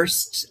 their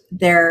worst,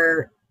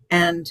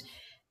 and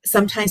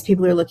sometimes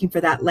people are looking for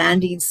that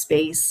landing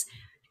space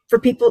for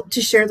people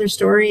to share their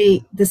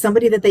story to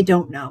somebody that they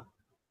don't know.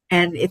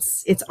 And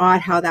it's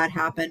odd how that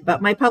happened.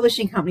 But my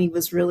publishing company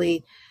was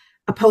really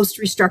a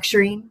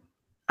post-restructuring,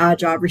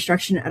 job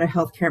restructuring out of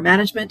healthcare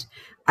management.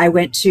 I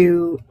went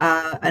to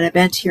an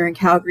event here in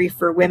Calgary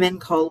for women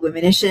called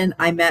Womanition.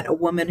 I met a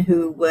woman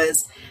who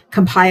was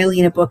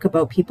compiling a book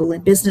about people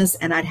in business,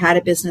 and I'd had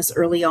a business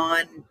early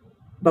on,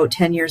 about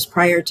 10 years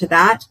prior to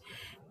that.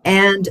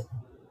 And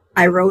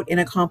I wrote in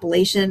a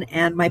compilation,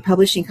 and my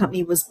publishing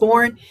company was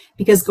born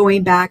because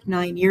going back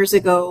 9 years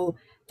ago,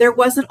 there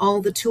wasn't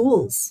all the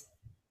tools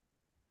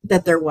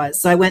that there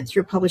was. So I went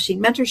through publishing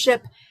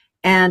mentorship,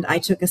 and I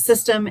took a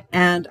system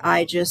and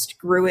I just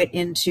grew it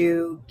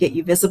into Get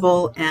You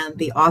Visible and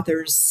the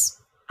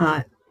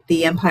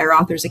Empire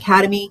Authors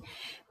Academy,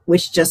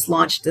 which just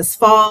launched this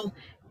fall.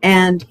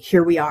 And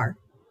here we are.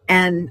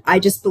 And I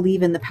just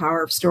believe in the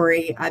power of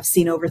story. I've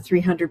seen over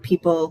 300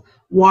 people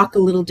walk a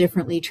little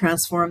differently,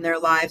 transform their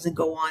lives, and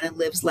go on and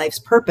live life's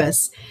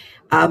purpose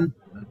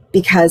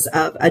because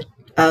of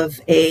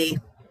a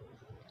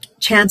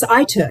chance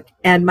I took.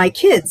 And my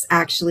kids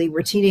actually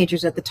were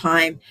teenagers at the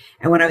time.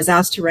 And when I was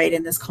asked to write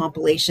in this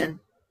compilation,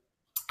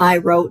 I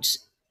wrote,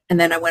 and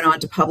then I went on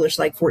to publish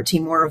like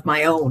 14 more of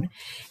my own.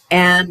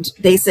 And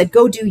they said,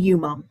 go do you,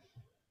 Mom.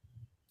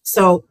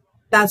 So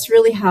that's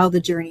really how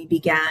the journey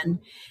began.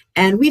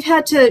 And we've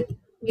had to,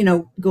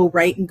 go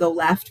right and go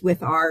left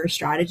with our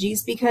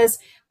strategies because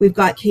we've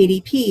got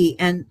KDP,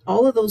 and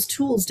all of those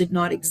tools did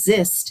not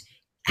exist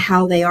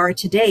how they are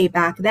today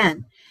back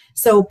then.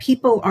 So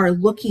people are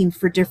looking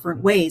for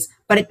different ways,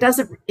 but it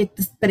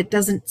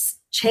doesn't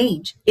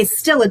change. It's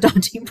still a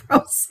daunting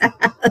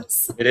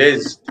process. It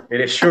is.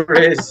 It sure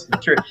is.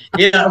 Sure.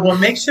 Yeah. What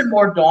makes it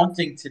more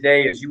daunting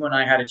today, as you and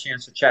I had a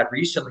chance to chat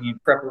recently in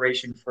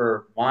preparation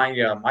for my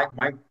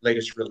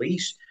latest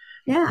release,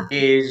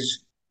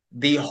 is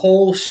the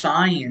whole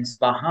science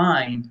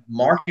behind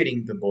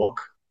marketing the book,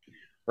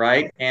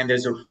 right? And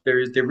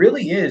there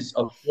really is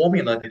a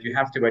formula that you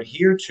have to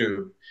adhere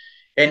to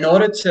in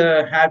order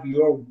to have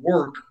your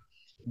work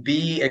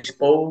be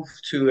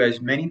exposed to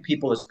as many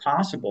people as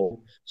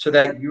possible so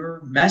that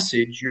your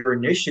message, your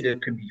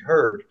initiative can be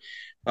heard.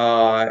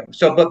 But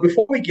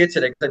before we get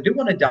to that, I do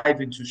want to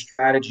dive into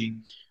strategy.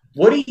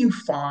 What do you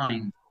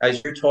find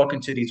as you're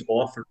talking to these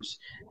authors,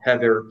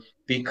 Heather,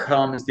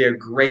 becomes their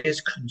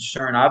greatest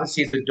concern?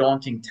 Obviously, it's a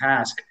daunting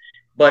task,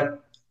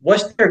 but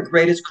what's their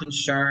greatest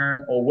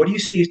concern, or what do you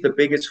see as the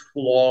biggest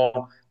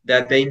flaw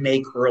that they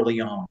make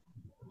early on?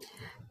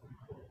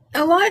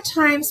 A lot of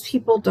times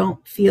people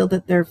don't feel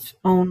that their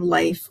own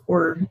life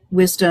or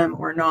wisdom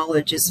or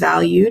knowledge is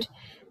valued.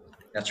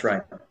 That's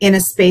right. In a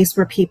space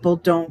where people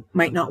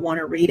might not want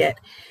to read it.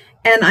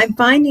 And I'm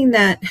finding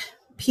that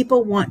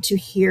people want to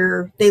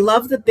hear, they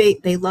love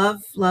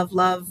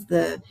love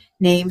the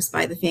names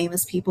by the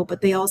famous people, but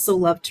they also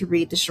love to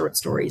read the short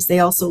stories. They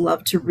also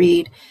love to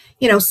read,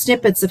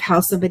 snippets of how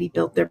somebody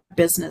built their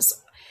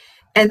business.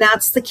 And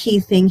that's the key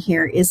thing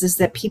here is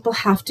that people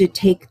have to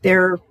take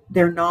their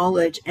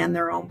knowledge and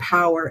their own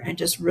power and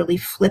just really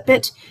flip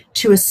it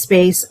to a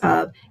space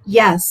of,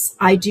 yes,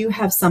 I do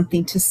have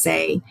something to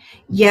say.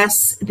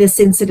 Yes, this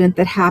incident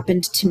that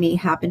happened to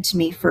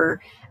me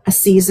for a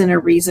season, a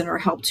reason, or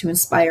help to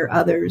inspire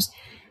others.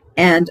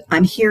 And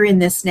I'm here in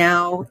this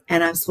now,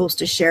 and I'm supposed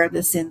to share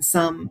this in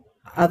some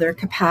other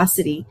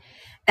capacity.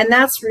 And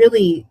that's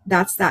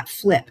that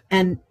flip.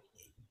 And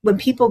when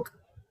people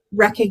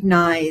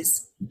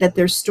recognize that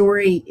their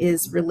story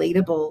is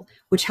relatable,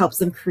 which helps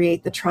them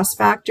create the trust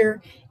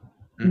factor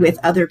with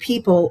other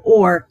people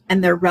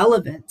and their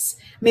relevance.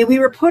 I mean, we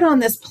were put on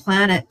this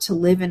planet to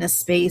live in a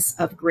space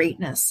of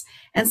greatness.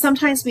 And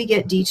sometimes we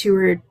get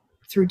detoured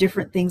through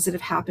different things that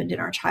have happened in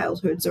our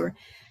childhoods or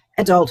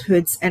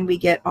adulthoods, and we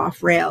get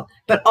off rail.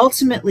 But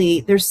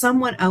ultimately, there's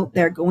someone out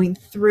there going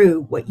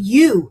through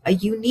a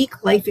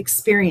unique life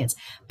experience,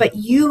 but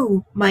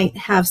you might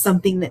have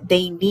something that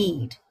they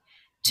need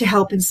to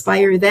help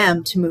inspire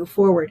them to move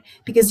forward.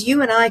 Because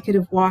you and I could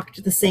have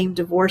walked the same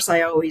divorce,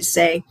 I always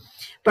say,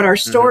 but our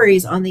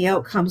stories on the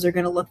outcomes are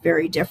going to look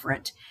very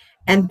different.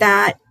 And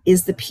that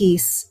is the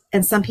piece.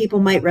 And some people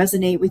might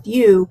resonate with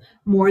you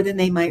more than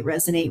they might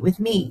resonate with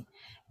me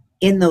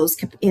in those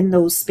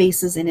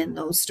spaces and in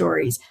those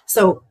stories.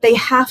 So they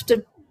have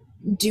to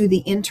do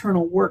the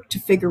internal work to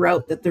figure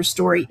out that their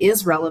story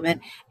is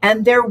relevant.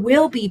 And there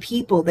will be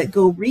people that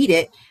go read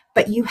it,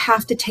 but you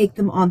have to take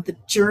them on the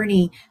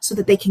journey so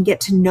that they can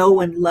get to know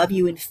and love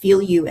you and feel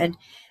you, and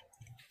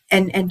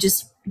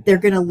just they're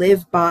going to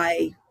live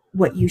by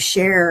what you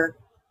share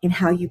in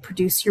how you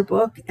produce your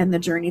book and the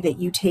journey that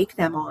you take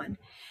them on,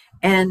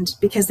 and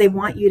because they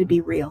want you to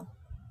be real.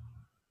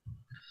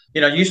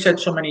 You said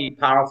so many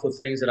powerful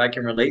things that I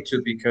can relate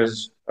to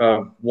because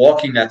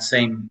walking that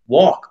same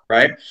walk,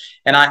 right?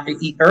 And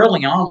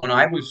early on, when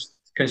I was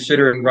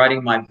considering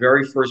writing my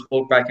very first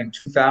book back in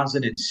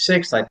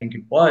 2006, I think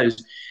it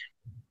was,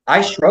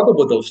 I struggled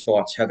with those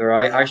thoughts, Heather.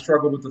 I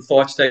struggled with the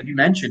thoughts that you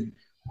mentioned.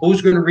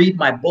 Who's going to read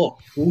my book?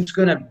 Who's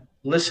going to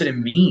listen to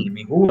me? I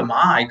mean, who am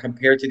I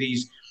compared to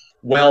these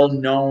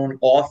well-known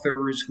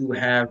authors who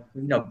have,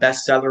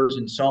 bestsellers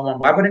and so on?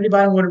 Why would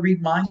anybody want to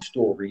read my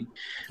story?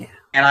 Yeah.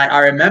 And I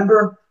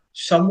remember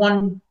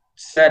someone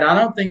said, I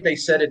don't think they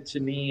said it to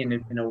me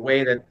in a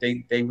way that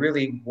they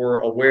really were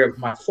aware of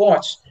my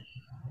thoughts,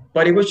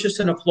 but it was just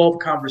in a flow of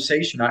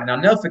conversation. And I'll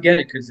never forget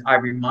it because I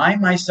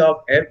remind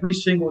myself every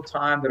single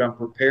time that I'm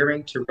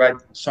preparing to write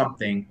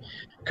something,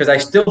 because I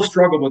still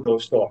struggle with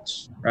those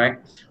thoughts, right?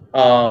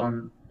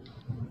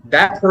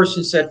 That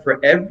person said,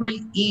 for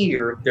every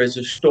ear, there's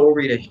a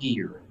story to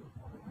hear.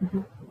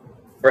 Mm-hmm.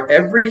 For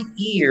every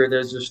year,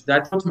 there's this.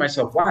 I thought to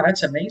myself, wow,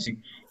 that's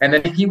amazing. And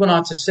then he went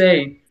on to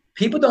say,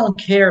 people don't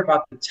care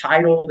about the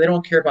title. They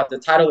don't care about the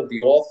title of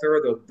the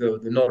author, the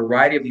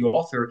notoriety of the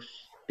author.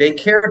 They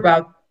care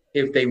about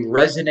if they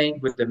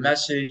resonate with the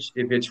message,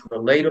 if it's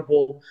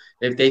relatable,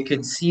 if they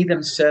can see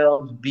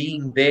themselves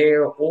being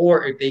there,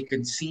 or if they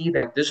can see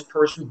that this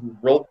person who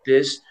wrote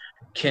this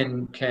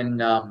can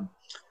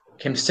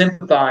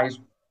sympathize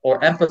or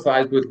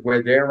empathize with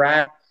where they're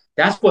at.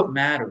 That's what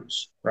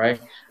matters, right?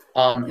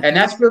 And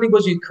that's really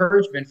was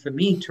encouragement for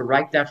me to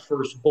write that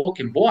first book.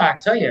 And boy, I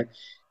tell you,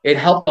 it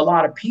helped a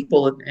lot of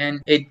people,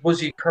 and it was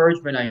the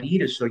encouragement I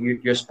needed. So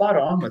you're spot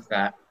on with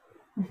that,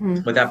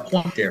 with that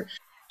point there.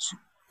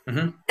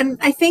 And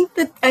I think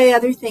that the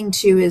other thing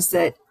too is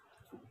that,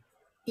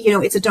 you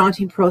know, it's a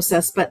daunting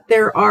process, but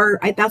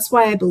that's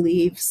why I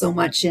believe so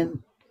much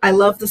in, I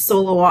love the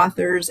solo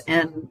authors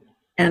and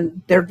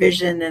their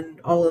vision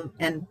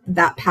and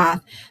that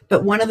path.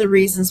 But one of the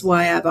reasons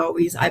why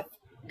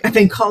I've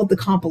been called the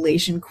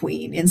compilation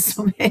queen in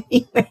so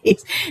many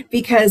ways,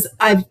 because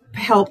I've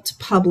helped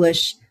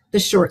publish the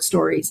short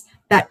stories,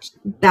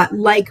 that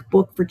like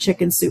book for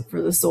Chicken Soup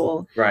for the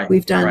Soul. Right.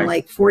 We've done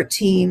like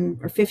 14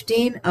 or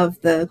 15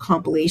 of the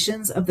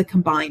compilations of the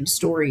combined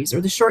stories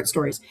or the short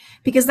stories,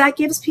 because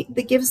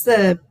it gives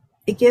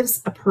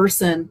a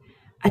person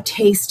a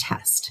taste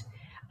test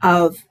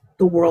of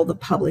the world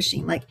of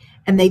publishing. Like,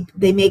 and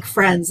they make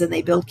friends and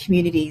they build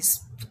communities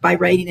by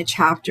writing a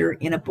chapter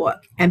in a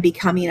book and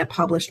becoming a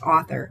published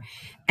author.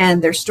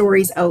 And their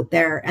stories out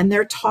there, and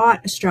they're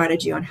taught a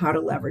strategy on how to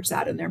leverage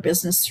that in their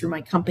business through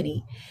my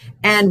company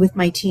and with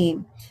my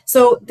team.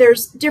 So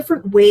there's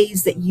different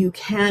ways that you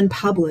can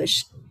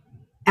publish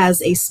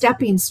as a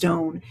stepping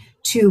stone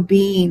to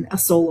being a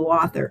solo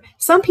author.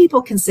 Some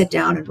people can sit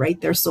down and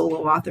write their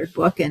solo authored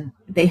book, and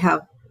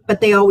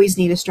but they always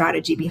need a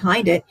strategy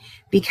behind it,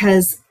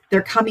 because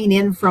they're coming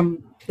in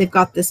from, they've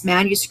got this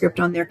manuscript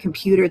on their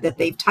computer that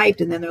they've typed,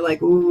 and then they're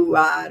like, ooh,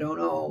 I don't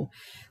know.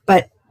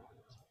 But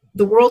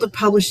the world of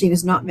publishing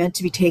is not meant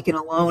to be taken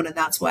alone. And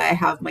that's why I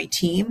have my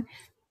team,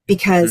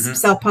 because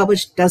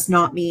self-published does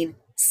not mean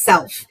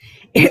self.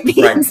 It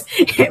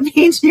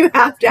means you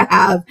have to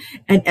have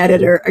an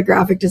editor, a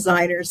graphic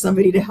designer,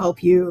 somebody to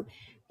help you,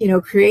 you know,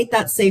 create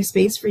that safe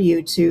space for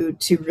you to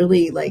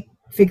really like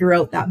figure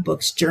out that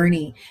book's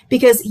journey,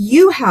 because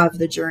you have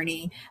the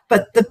journey,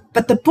 but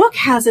the book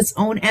has its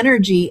own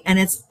energy and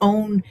its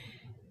own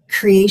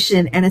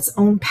creation and its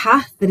own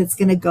path that it's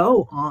going to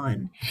go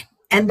on.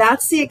 And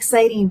that's the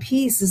exciting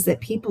piece, is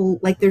that people,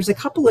 like, there's a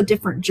couple of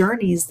different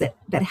journeys that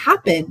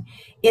happen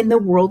in the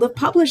world of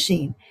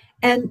publishing.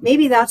 And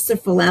maybe that's the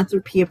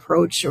philanthropy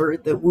approach or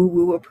the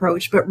woo-woo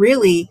approach, but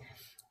really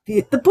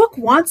the book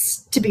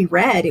wants to be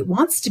read. It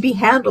wants to be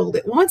handled.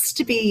 It wants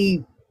to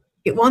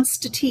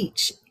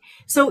teach.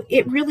 So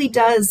it really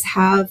does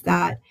have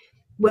that.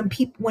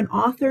 When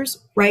authors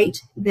write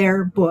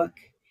their book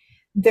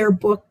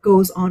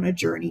goes on a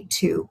journey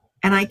too.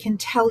 And I can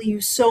tell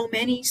you so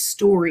many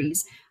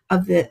stories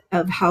of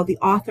how the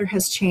author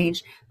has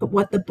changed, but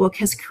what the book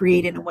has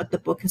created and what the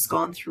book has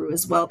gone through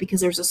as well,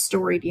 because there's a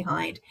story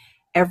behind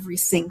every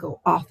single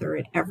author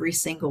and every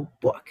single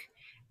book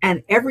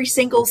and every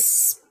single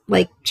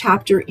like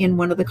chapter in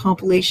one of the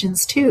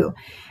compilations too.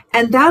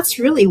 And that's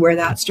really where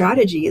that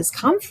strategy has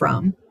come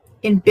from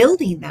in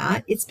building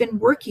that. It's been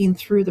working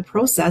through the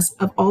process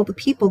of all the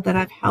people that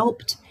I've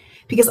helped,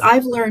 because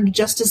I've learned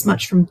just as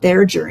much from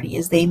their journey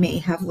as they may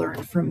have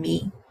learned from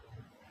me.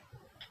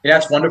 Yeah,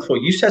 that's wonderful.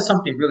 You said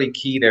something really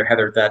key there,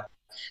 Heather, that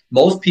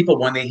most people,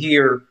 when they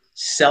hear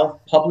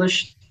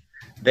self-published,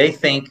 they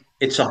think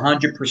it's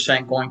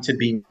 100% going to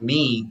be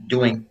me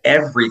doing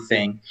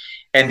everything.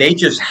 And they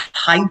just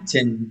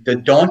heighten the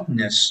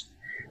dauntingness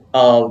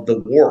of the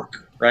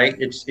work, right?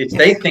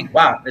 They think,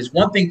 wow, there's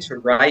one thing to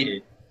write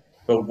it,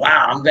 but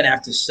wow, I'm going to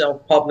have to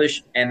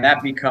self-publish, and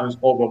that becomes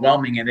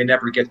overwhelming, and they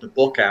never get the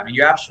book out. And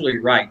you're absolutely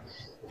right.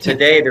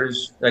 Today,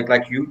 there's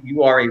like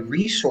you are a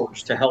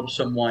resource to help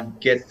someone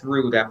get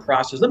through that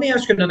process. Let me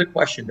ask you another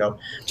question, though.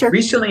 Sure.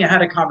 Recently, I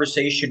had a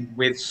conversation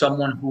with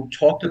someone who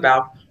talked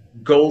about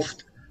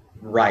ghost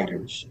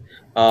writers.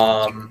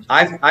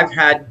 I've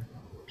had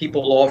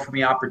people offer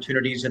me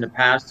opportunities in the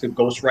past to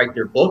ghostwrite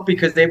their book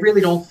because they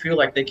really don't feel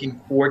like they can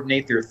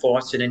coordinate their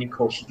thoughts in any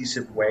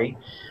cohesive way,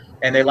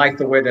 and they like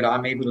the way that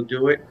I'm able to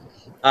do it.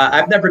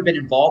 I've never been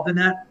involved in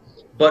that.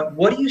 But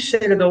what do you say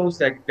to those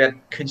that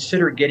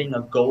consider getting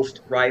a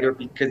ghost writer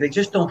because they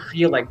just don't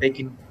feel like they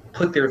can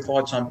put their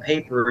thoughts on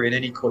paper in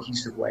any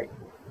cohesive way?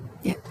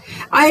 Yeah,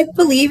 I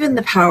believe in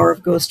the power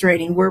of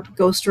ghostwriting. We're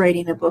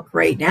ghostwriting a book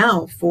right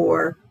now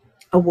for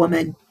a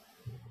woman,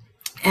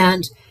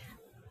 and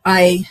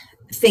I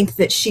think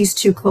that she's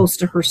too close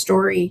to her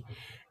story.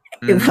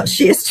 Well,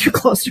 she is too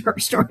close to her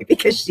story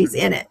because she's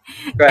in it.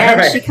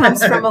 She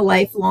comes from a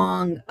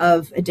lifelong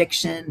of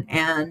addiction,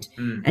 and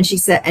she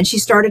said, and she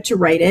started to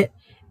write it.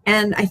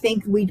 And I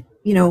think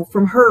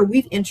from her,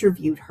 we've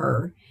interviewed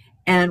her,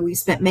 and we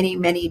spent many,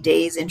 many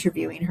days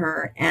interviewing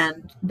her.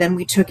 And then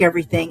we took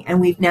everything, and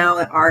we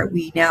now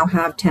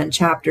have 10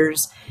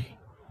 chapters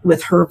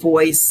with her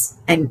voice,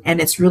 and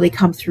it's really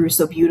come through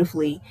so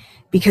beautifully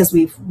because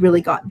we've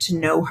really gotten to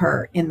know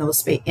her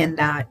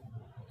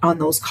on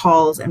those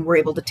calls, and we're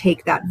able to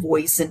take that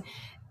voice and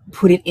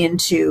put it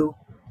into,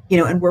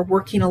 and we're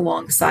working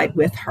alongside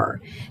with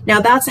her.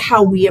 Now that's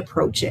how we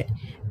approach it,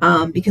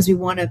 because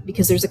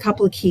there's a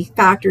couple of key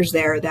factors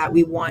there that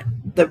we want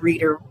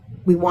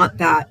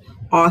that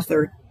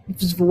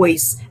author's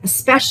voice,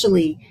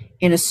 especially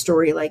in a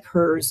story like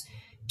hers,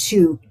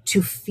 to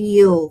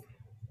feel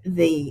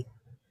the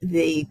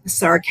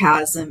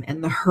sarcasm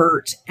and the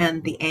hurt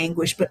and the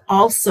anguish, but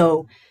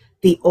also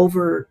the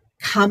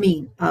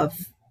overcoming of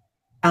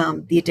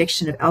the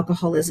addiction of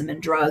alcoholism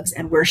and drugs,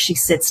 and where she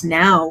sits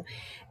now,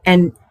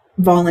 and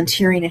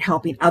volunteering and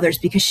helping others,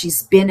 because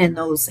she's been in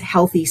those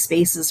healthy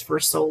spaces for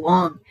so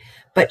long.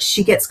 But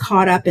she gets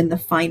caught up in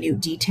the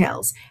minute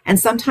details, and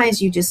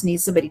sometimes you just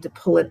need somebody to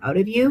pull it out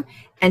of you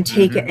and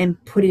take it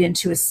and put it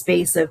into a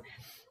space of,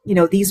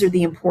 these are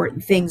the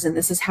important things and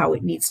this is how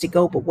it needs to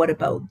go, but what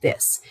about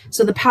this?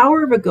 So the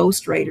power of a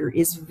ghostwriter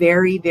is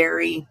very,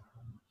 very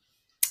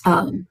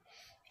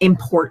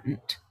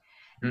important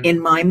in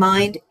my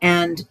mind.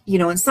 And,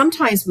 and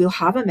sometimes we'll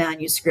have a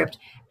manuscript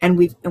and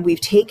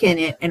we've taken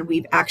it and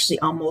we've actually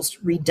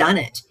almost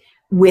redone it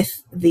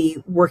with the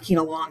working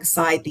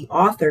alongside the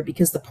author,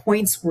 because the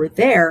points were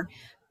there,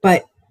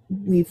 but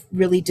we've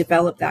really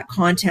developed that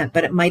content,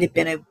 but it might have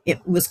been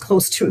it was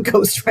close to a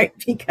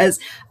ghostwrite because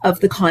of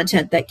the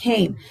content that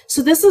came.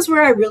 So this is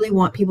where I really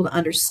want people to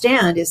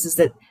understand is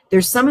that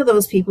there's some of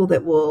those people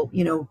that will,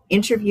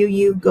 interview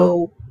you,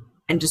 go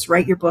and just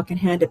write your book and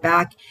hand it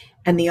back.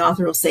 And the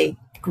author will say,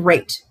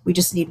 great, we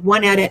just need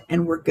one edit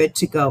and we're good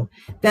to go.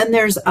 Then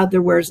there's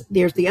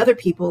the other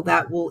people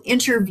that will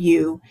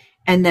interview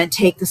and then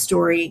take the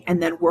story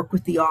and then work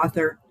with the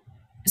author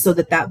so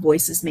that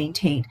voice is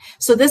maintained.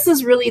 So this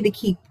is really the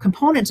key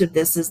component of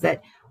this, is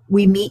that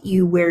we meet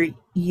you where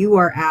you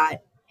are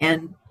at.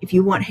 And if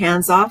you want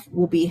hands off,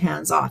 we'll be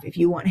hands off. If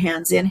you want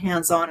hands in,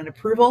 hands on, and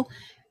approval,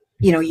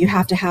 you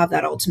have to have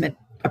that ultimate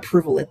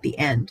approval at the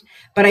end.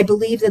 But I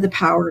believe that the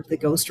power of the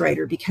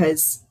ghostwriter,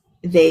 because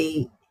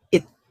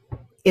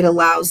it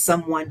allows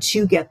someone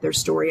to get their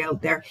story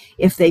out there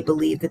if they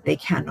believe that they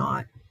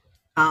cannot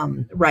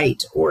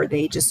write, or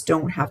they just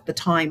don't have the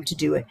time to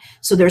do it.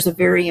 So there's a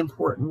very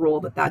important role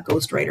that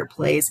ghostwriter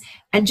plays.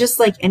 And just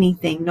like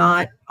anything,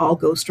 not all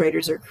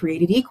ghostwriters are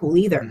created equal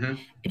either.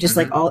 Just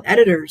like all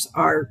editors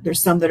are,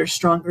 there's some that are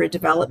stronger at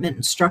development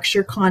and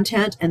structure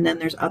content, and then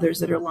there's others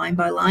that are line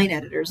by line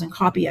editors and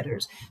copy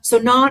editors. So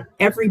not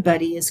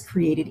everybody is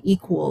created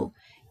equal,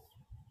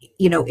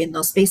 in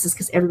those spaces,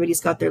 because everybody's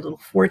got their little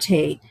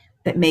forte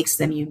that makes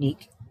them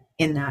unique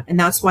in that. And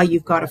that's why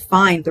you've got to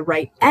find the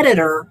right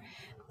editor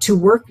to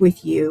work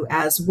with you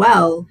as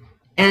well.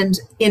 And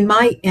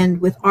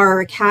with our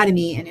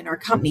academy and in our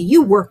company,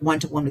 you work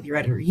one-to-one with your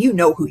editor. You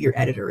know who your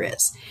editor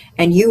is,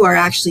 and you are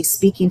actually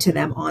speaking to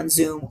them on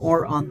Zoom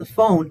or on the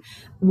phone.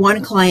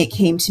 One client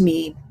came to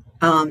me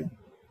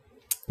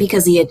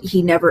because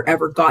he never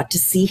ever got to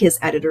see his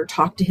editor,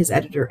 talk to his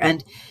editor,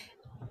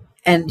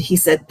 and he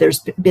said, there's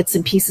bits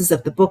and pieces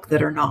of the book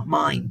that are not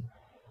mine,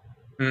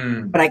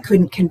 but I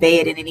couldn't convey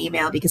it in an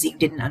email because he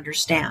didn't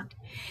understand.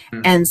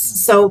 And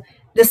so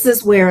this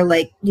is where,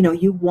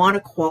 you want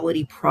a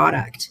quality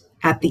product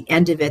at the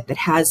end of it that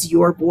has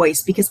your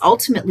voice, because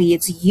ultimately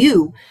it's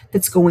you,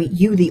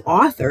 the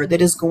author,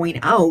 that is going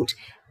out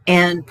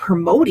and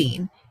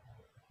promoting,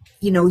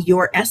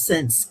 your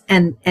essence,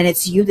 and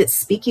it's you that's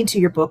speaking to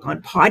your book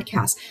on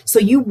podcasts. So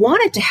you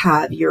want it to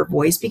have your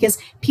voice because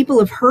people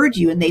have heard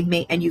you and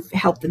and you've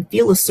helped them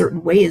feel a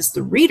certain way as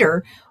the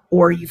reader,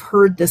 or you've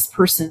heard this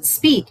person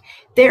speak.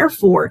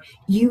 Therefore,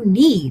 you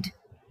need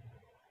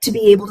to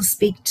be able to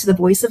speak to the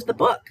voice of the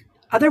book.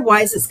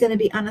 Otherwise, it's going to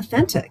be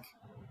unauthentic.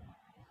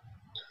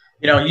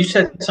 You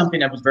said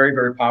something that was very,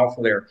 very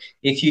powerful there.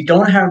 If you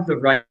don't have the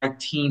right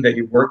team that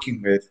you're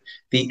working with,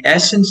 the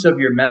essence of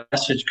your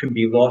message can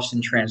be lost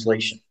in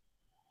translation,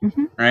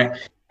 right?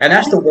 And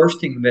that's the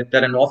worst thing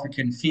that an author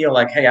can feel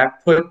like, hey, I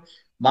put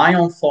my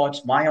own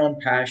thoughts, my own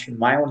passion,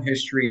 my own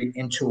history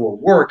into a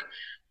work,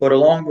 but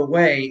along the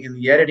way, in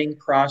the editing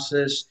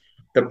process,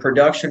 the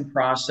production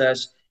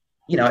process,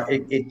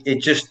 it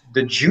just,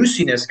 the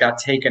juiciness got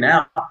taken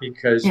out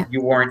because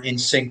you weren't in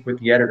sync with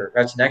the editor.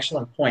 That's an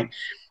excellent point.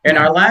 In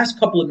our last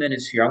couple of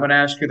minutes here, I'm going to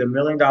ask you the $1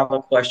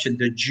 million question,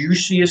 the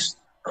juiciest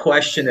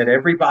question that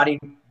everybody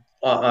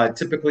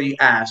typically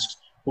asks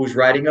who's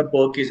writing a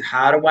book is,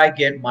 how do I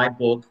get my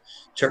book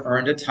to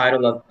earn the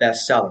title of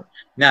bestseller?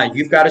 Now,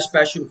 you've got a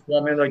special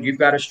formula, you've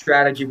got a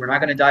strategy. We're not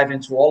going to dive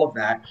into all of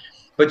that.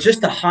 But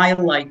just to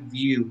highlight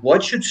view,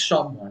 what should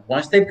someone,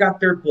 once they've got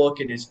their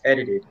book and it's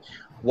edited,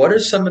 what are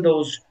some of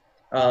those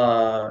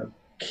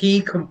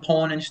key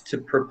components to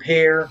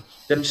prepare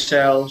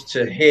themselves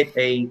to hit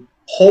a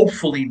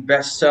hopefully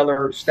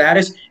bestseller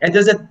status? And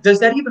does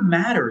that even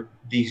matter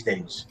these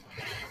days?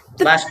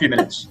 Last few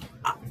minutes.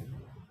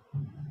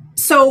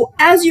 So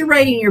as you're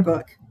writing your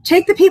book,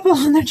 take the people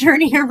on the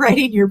journey of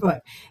writing your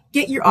book.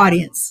 Get your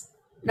audience.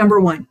 Number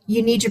one,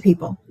 you need your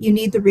people. You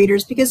need the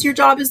readers, because your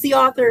job as the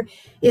author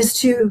is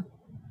to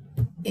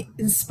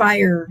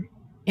inspire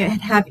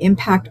and have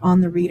impact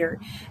on the reader.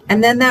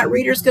 And then that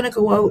reader is going to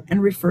go out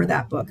and refer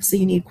that book. So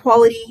you need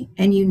quality,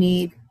 and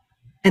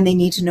they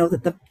need to know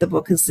that the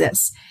book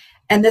exists.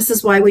 And this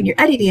is why when you're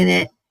editing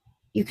it,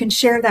 you can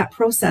share that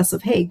process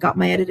of, hey, got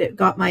my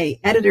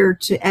editor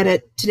to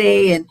edit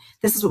today, and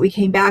this is what we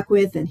came back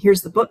with, and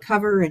here's the book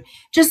cover, and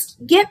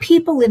just get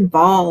people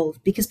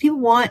involved, because people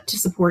want to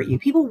support you.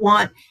 People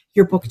want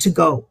your book to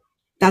go.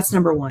 That's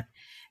number one.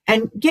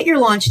 And get your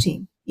launch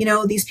team.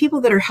 These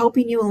people that are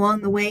helping you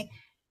along the way,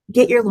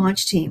 get your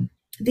launch team.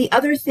 The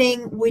other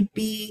thing would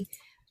be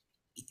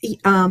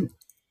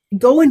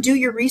go and do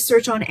your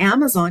research on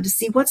Amazon to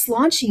see what's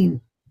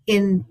launching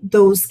in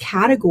those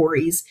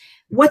categories.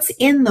 What's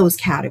in those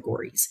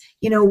categories?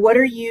 What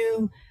are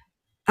you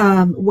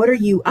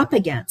up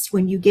against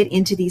when you get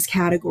into these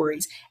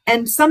categories?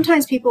 And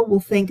sometimes people will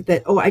think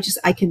that,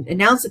 I can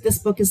announce that this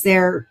book is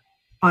there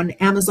on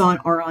Amazon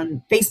or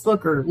on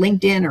Facebook or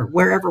LinkedIn or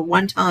wherever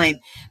one time.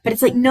 But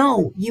it's like,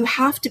 no, you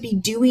have to be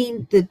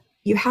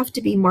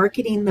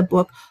marketing the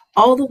book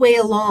all the way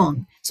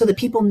along so that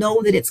people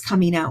know that it's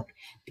coming out.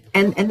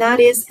 And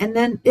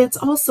then it's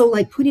also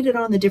like putting it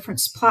on the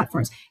different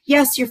platforms.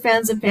 Yes, your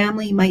friends and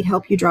family might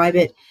help you drive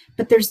it,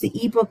 but there's the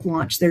ebook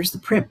launch, there's the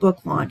print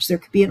book launch, there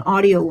could be an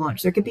audio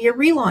launch, there could be a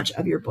relaunch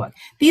of your book.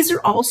 These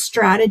are all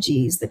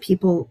strategies that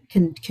people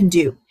can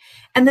do.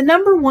 And the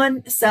number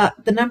one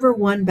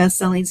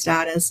best-selling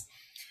status,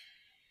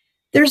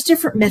 there's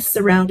different myths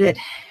around it.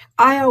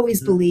 I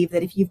always believe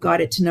that if you've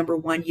got it to number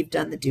one, you've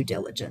done the due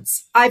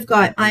diligence. I've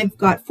got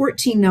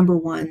 14 number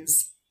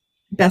ones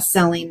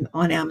best-selling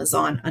on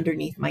Amazon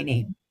underneath my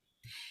name.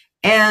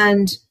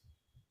 And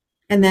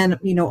then,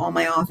 all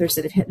my authors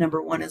that have hit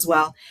number one as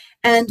well.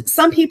 And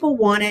some people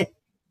want it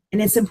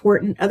and it's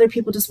important. Other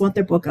people just want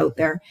their book out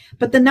there.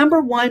 But the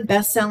number one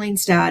best-selling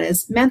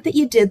status meant that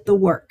you did the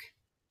work.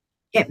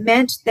 It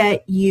meant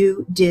that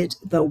you did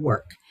the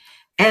work.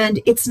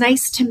 And it's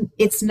nice to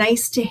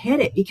hit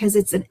it because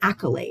it's an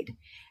accolade.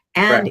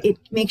 And It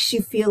makes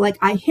you feel like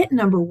I hit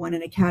number one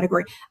in a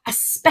category,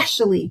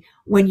 especially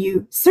when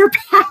you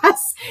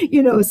surpass,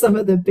 some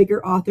of the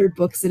bigger authored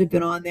books that have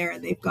been on there,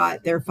 and they've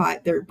got their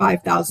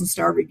 5,000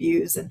 star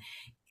reviews. And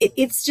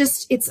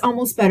it's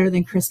almost better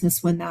than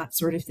Christmas when that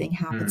sort of thing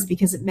happens,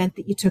 because it meant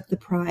that you took the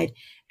pride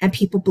and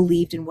people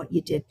believed in what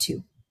you did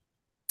too.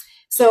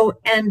 So,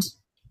 and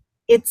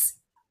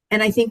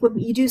I think when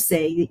you do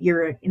say that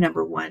you're a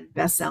number one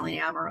best-selling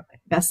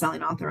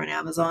author on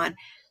Amazon,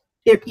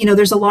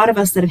 there's a lot of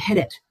us that have hit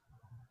it,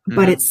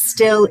 but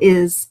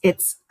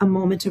it's a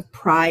moment of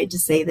pride to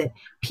say that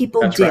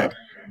people That's did. Right.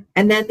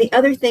 And then the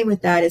other thing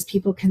with that is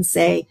people can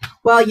say,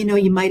 well,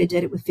 you might have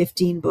did it with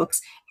 15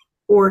 books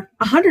or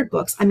 100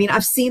 books. I mean,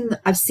 I've seen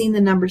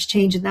the numbers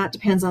change, and that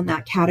depends on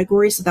that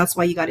category. So that's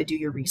why you got to do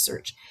your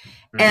research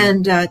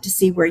and to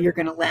see where you're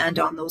going to land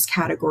on those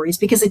categories,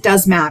 because it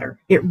does matter.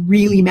 It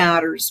really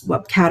matters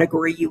what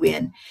category you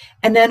in.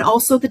 And then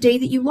also the day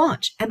that you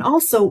launch, and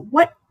also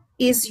what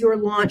is your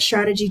launch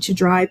strategy to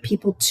drive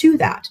people to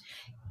that?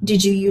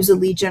 Did you use a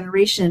lead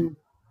generation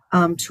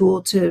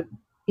tool to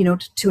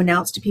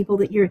announce to people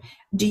that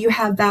do you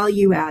have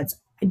value adds?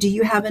 Do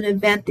you have an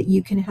event that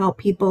you can help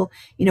people,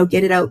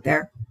 get it out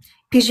there?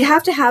 Because you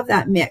have to have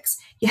that mix.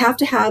 You have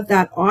to have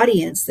that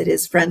audience that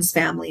is friends,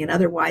 family, and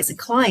otherwise, and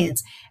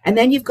clients. And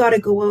then you've got to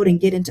go out and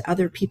get into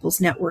other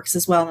people's networks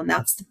as well. And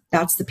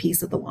that's the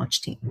piece of the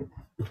launch team,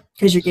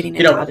 because you're getting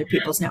into other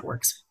people's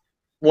networks.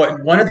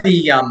 One of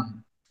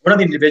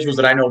the individuals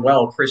that I know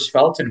well, Chris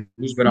Felton,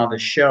 who's been on the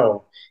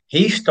show,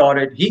 he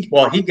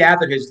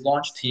gathered his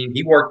launch team.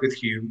 He worked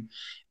with you.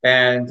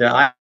 And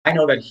I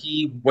know that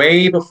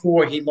way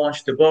before he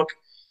launched the book,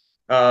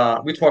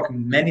 we're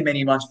talking many,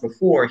 many months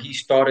before, he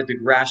started the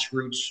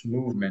grassroots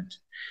movement.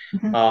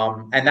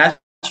 And that's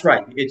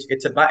right.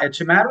 It's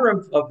a matter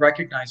of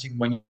recognizing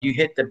when you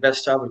hit the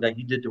bestseller that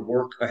you did the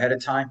work ahead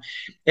of time.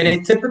 And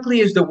it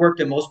typically is the work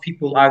that most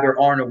people either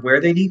aren't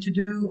aware they need to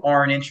do,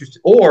 aren't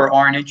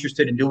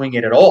interested in doing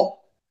it at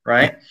all.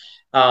 Right.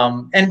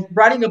 And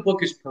writing a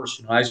book is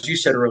personal. As you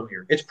said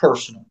earlier, it's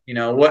personal.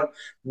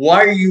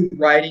 Why are you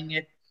writing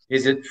it?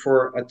 Is it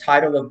for a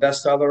title of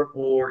bestseller,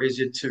 or is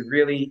it to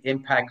really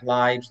impact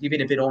lives, even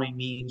if it only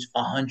means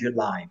 100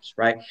 lives,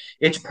 right?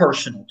 It's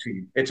personal to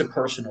you. It's a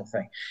personal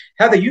thing.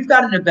 Heather, you've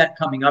got an event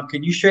coming up.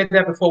 Can you share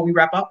that before we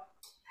wrap up?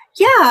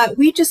 Yeah,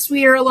 we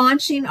are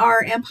launching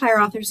our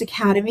Empire Authors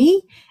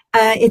Academy.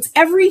 It's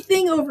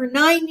everything over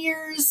 9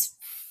 years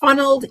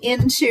funneled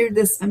into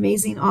this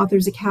amazing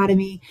Authors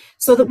Academy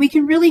so that we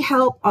can really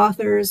help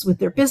authors with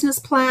their business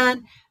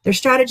plan, their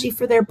strategy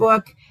for their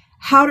book,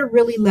 how to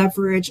really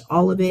leverage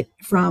all of it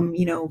from,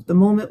 the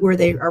moment where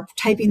they are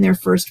typing their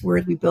first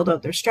word. We build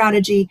out their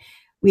strategy.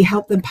 We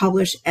help them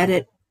publish,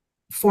 edit,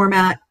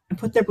 format, and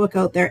put their book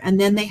out there. And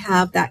then they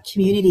have that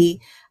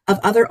community of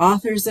other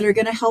authors that are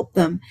going to help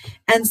them.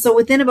 And so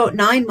within about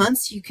 9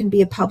 months, you can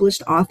be a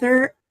published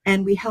author,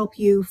 and we help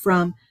you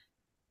from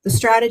the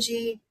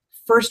strategy,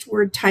 first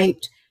word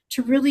typed,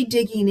 to really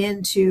digging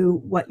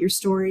into what your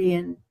story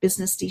and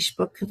business niche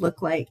book could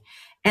look like.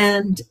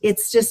 And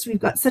it's just, we've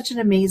got such an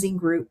amazing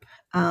group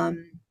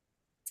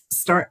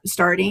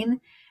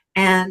starting,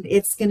 and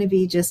it's going to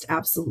be just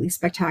absolutely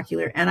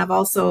spectacular. And I've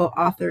also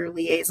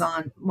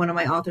one of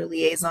my author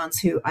liaisons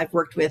who I've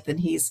worked with, and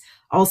he's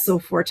also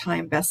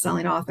 4-time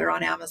best-selling author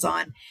on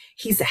Amazon.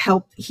 He's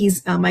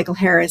Michael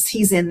Harris.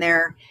 He's in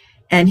there,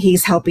 and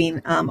he's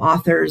helping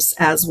authors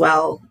as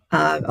well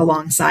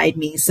alongside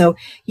me. So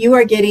you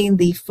are getting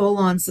the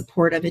full-on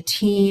support of a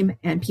team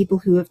and people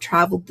who have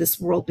traveled this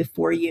world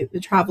before you,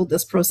 traveled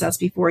this process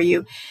before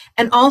you.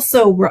 And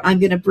also I'm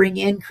going to bring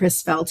in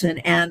Chris Felton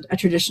and a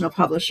traditional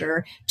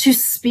publisher to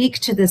speak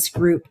to this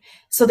group.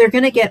 So they're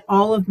going to get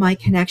all of my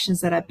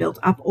connections that I've built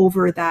up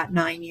over that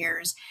 9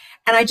 years.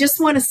 And I just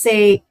want to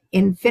say,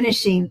 in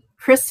finishing,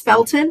 Chris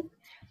Felton,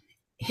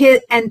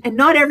 and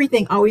not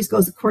everything always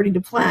goes according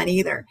to plan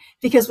either.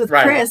 Because with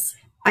Chris,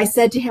 I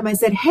said to him,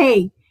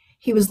 hey,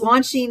 he was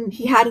launching,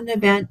 he had an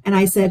event, and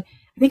I said,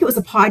 I think it was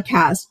a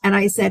podcast. And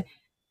I said,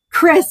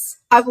 Chris,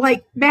 I'm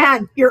like,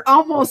 man, you're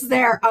almost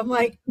there. I'm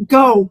like,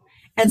 go.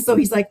 And so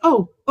he's like,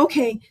 oh,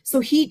 okay.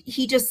 So he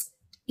just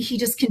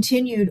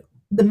continued.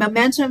 The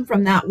momentum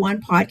from that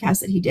one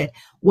podcast that he did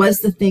was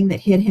the thing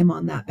that hit him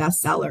on that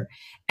bestseller.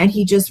 And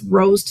he just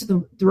rose to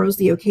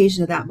the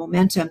occasion of that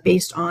momentum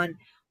based on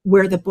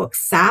where the book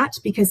sat,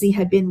 because he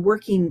had been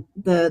working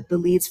the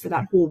leads for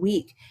that whole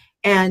week.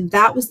 And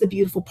that was the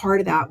beautiful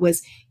part of that,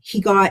 was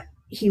he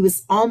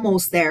was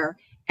almost there,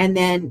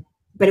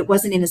 but it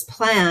wasn't in his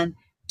plan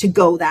to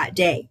go that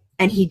day,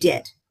 and he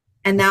did.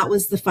 And that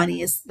was the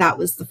funny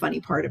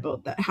part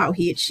about how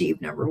he achieved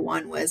number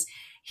one, was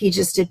he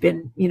just had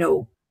been,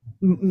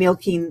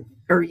 milking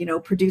or,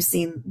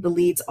 producing the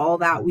leads all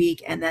that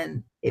week.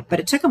 And but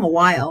it took him a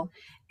while.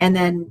 And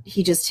then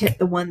he just hit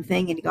the one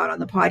thing, and he got on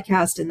the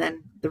podcast, and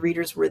then the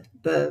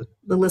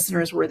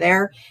listeners were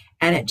there,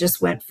 and it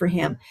just went for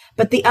him.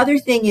 But the other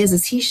thing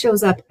is he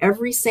shows up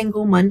every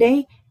single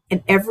Monday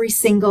and every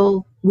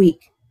single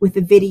week with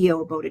a video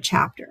about a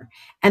chapter.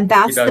 And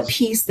that's the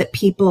piece that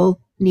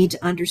people need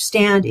to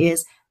understand,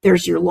 is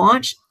there's your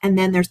launch, and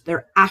then there's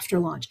their after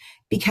launch,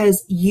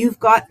 because you've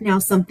got now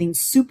something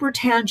super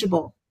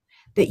tangible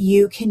that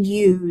you can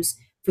use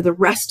for the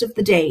rest of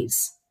the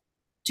days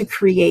to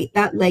create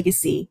that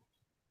legacy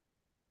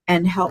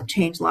and help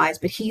change lives.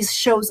 But he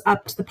shows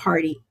up to the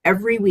party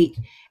every week.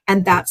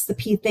 And that's the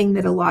key thing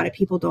that a lot of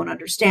people don't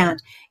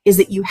understand, is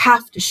that you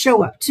have to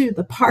show up to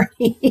the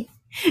party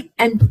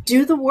and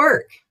do the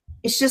work.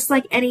 It's just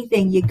like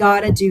anything. You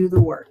got to do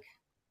the work.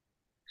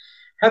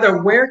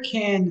 Heather, where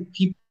can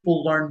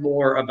people learn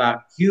more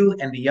about you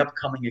and the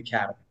upcoming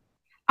Academy?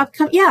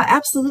 Yeah,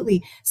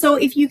 absolutely. So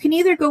if you can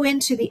either go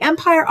into the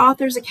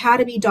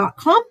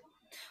EmpireAuthorsAcademy.com,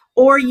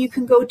 or you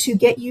can go to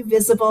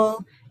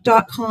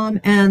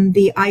GetYouVisible.com, and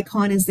the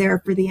icon is there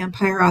for the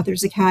Empire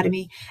Authors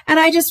Academy. And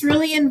I just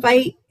really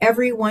invite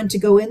everyone to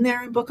go in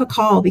there and book a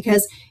call,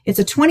 because it's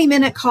a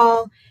 20-minute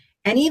call.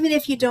 And even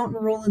if you don't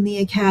enroll in the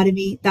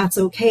Academy, that's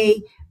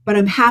okay. But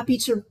I'm happy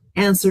to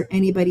answer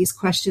anybody's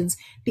questions,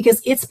 because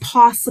it's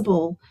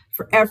possible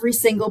for every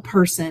single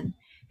person,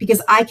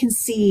 because I can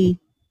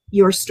see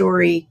your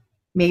story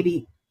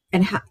maybe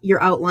and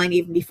your outline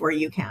even before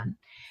you can.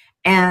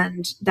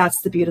 And that's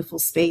the beautiful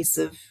space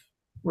of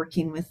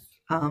working with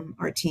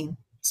our team.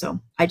 So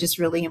I just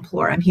really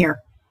implore, I'm here.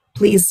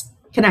 Please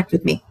connect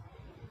with me.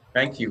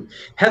 Thank you.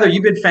 Heather,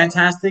 you've been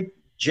fantastic.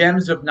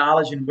 Gems of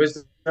knowledge and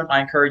wisdom. I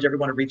encourage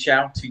everyone to reach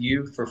out to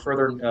you for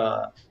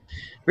further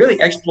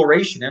really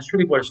exploration. That's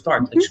really where it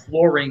starts,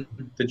 exploring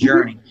the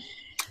journey.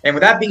 And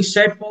with that being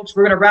said, folks,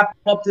 we're going to wrap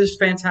up this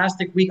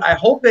fantastic week. I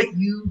hope that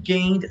you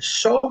gained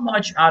so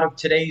much out of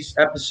today's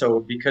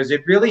episode, because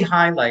it really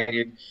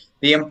highlighted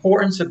the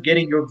importance of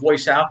getting your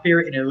voice out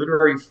there in a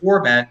literary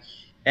format.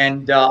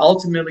 And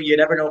ultimately, you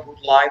never know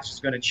whose lives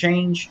is going to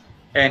change,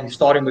 and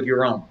starting with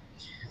your own.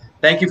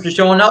 Thank you for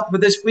showing up for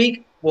this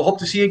week. We'll hope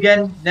to see you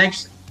again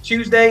next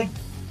Tuesday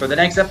for the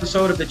next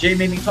episode of the Jay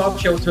Mamie Talk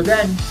Show. Till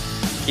then,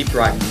 keep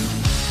driving.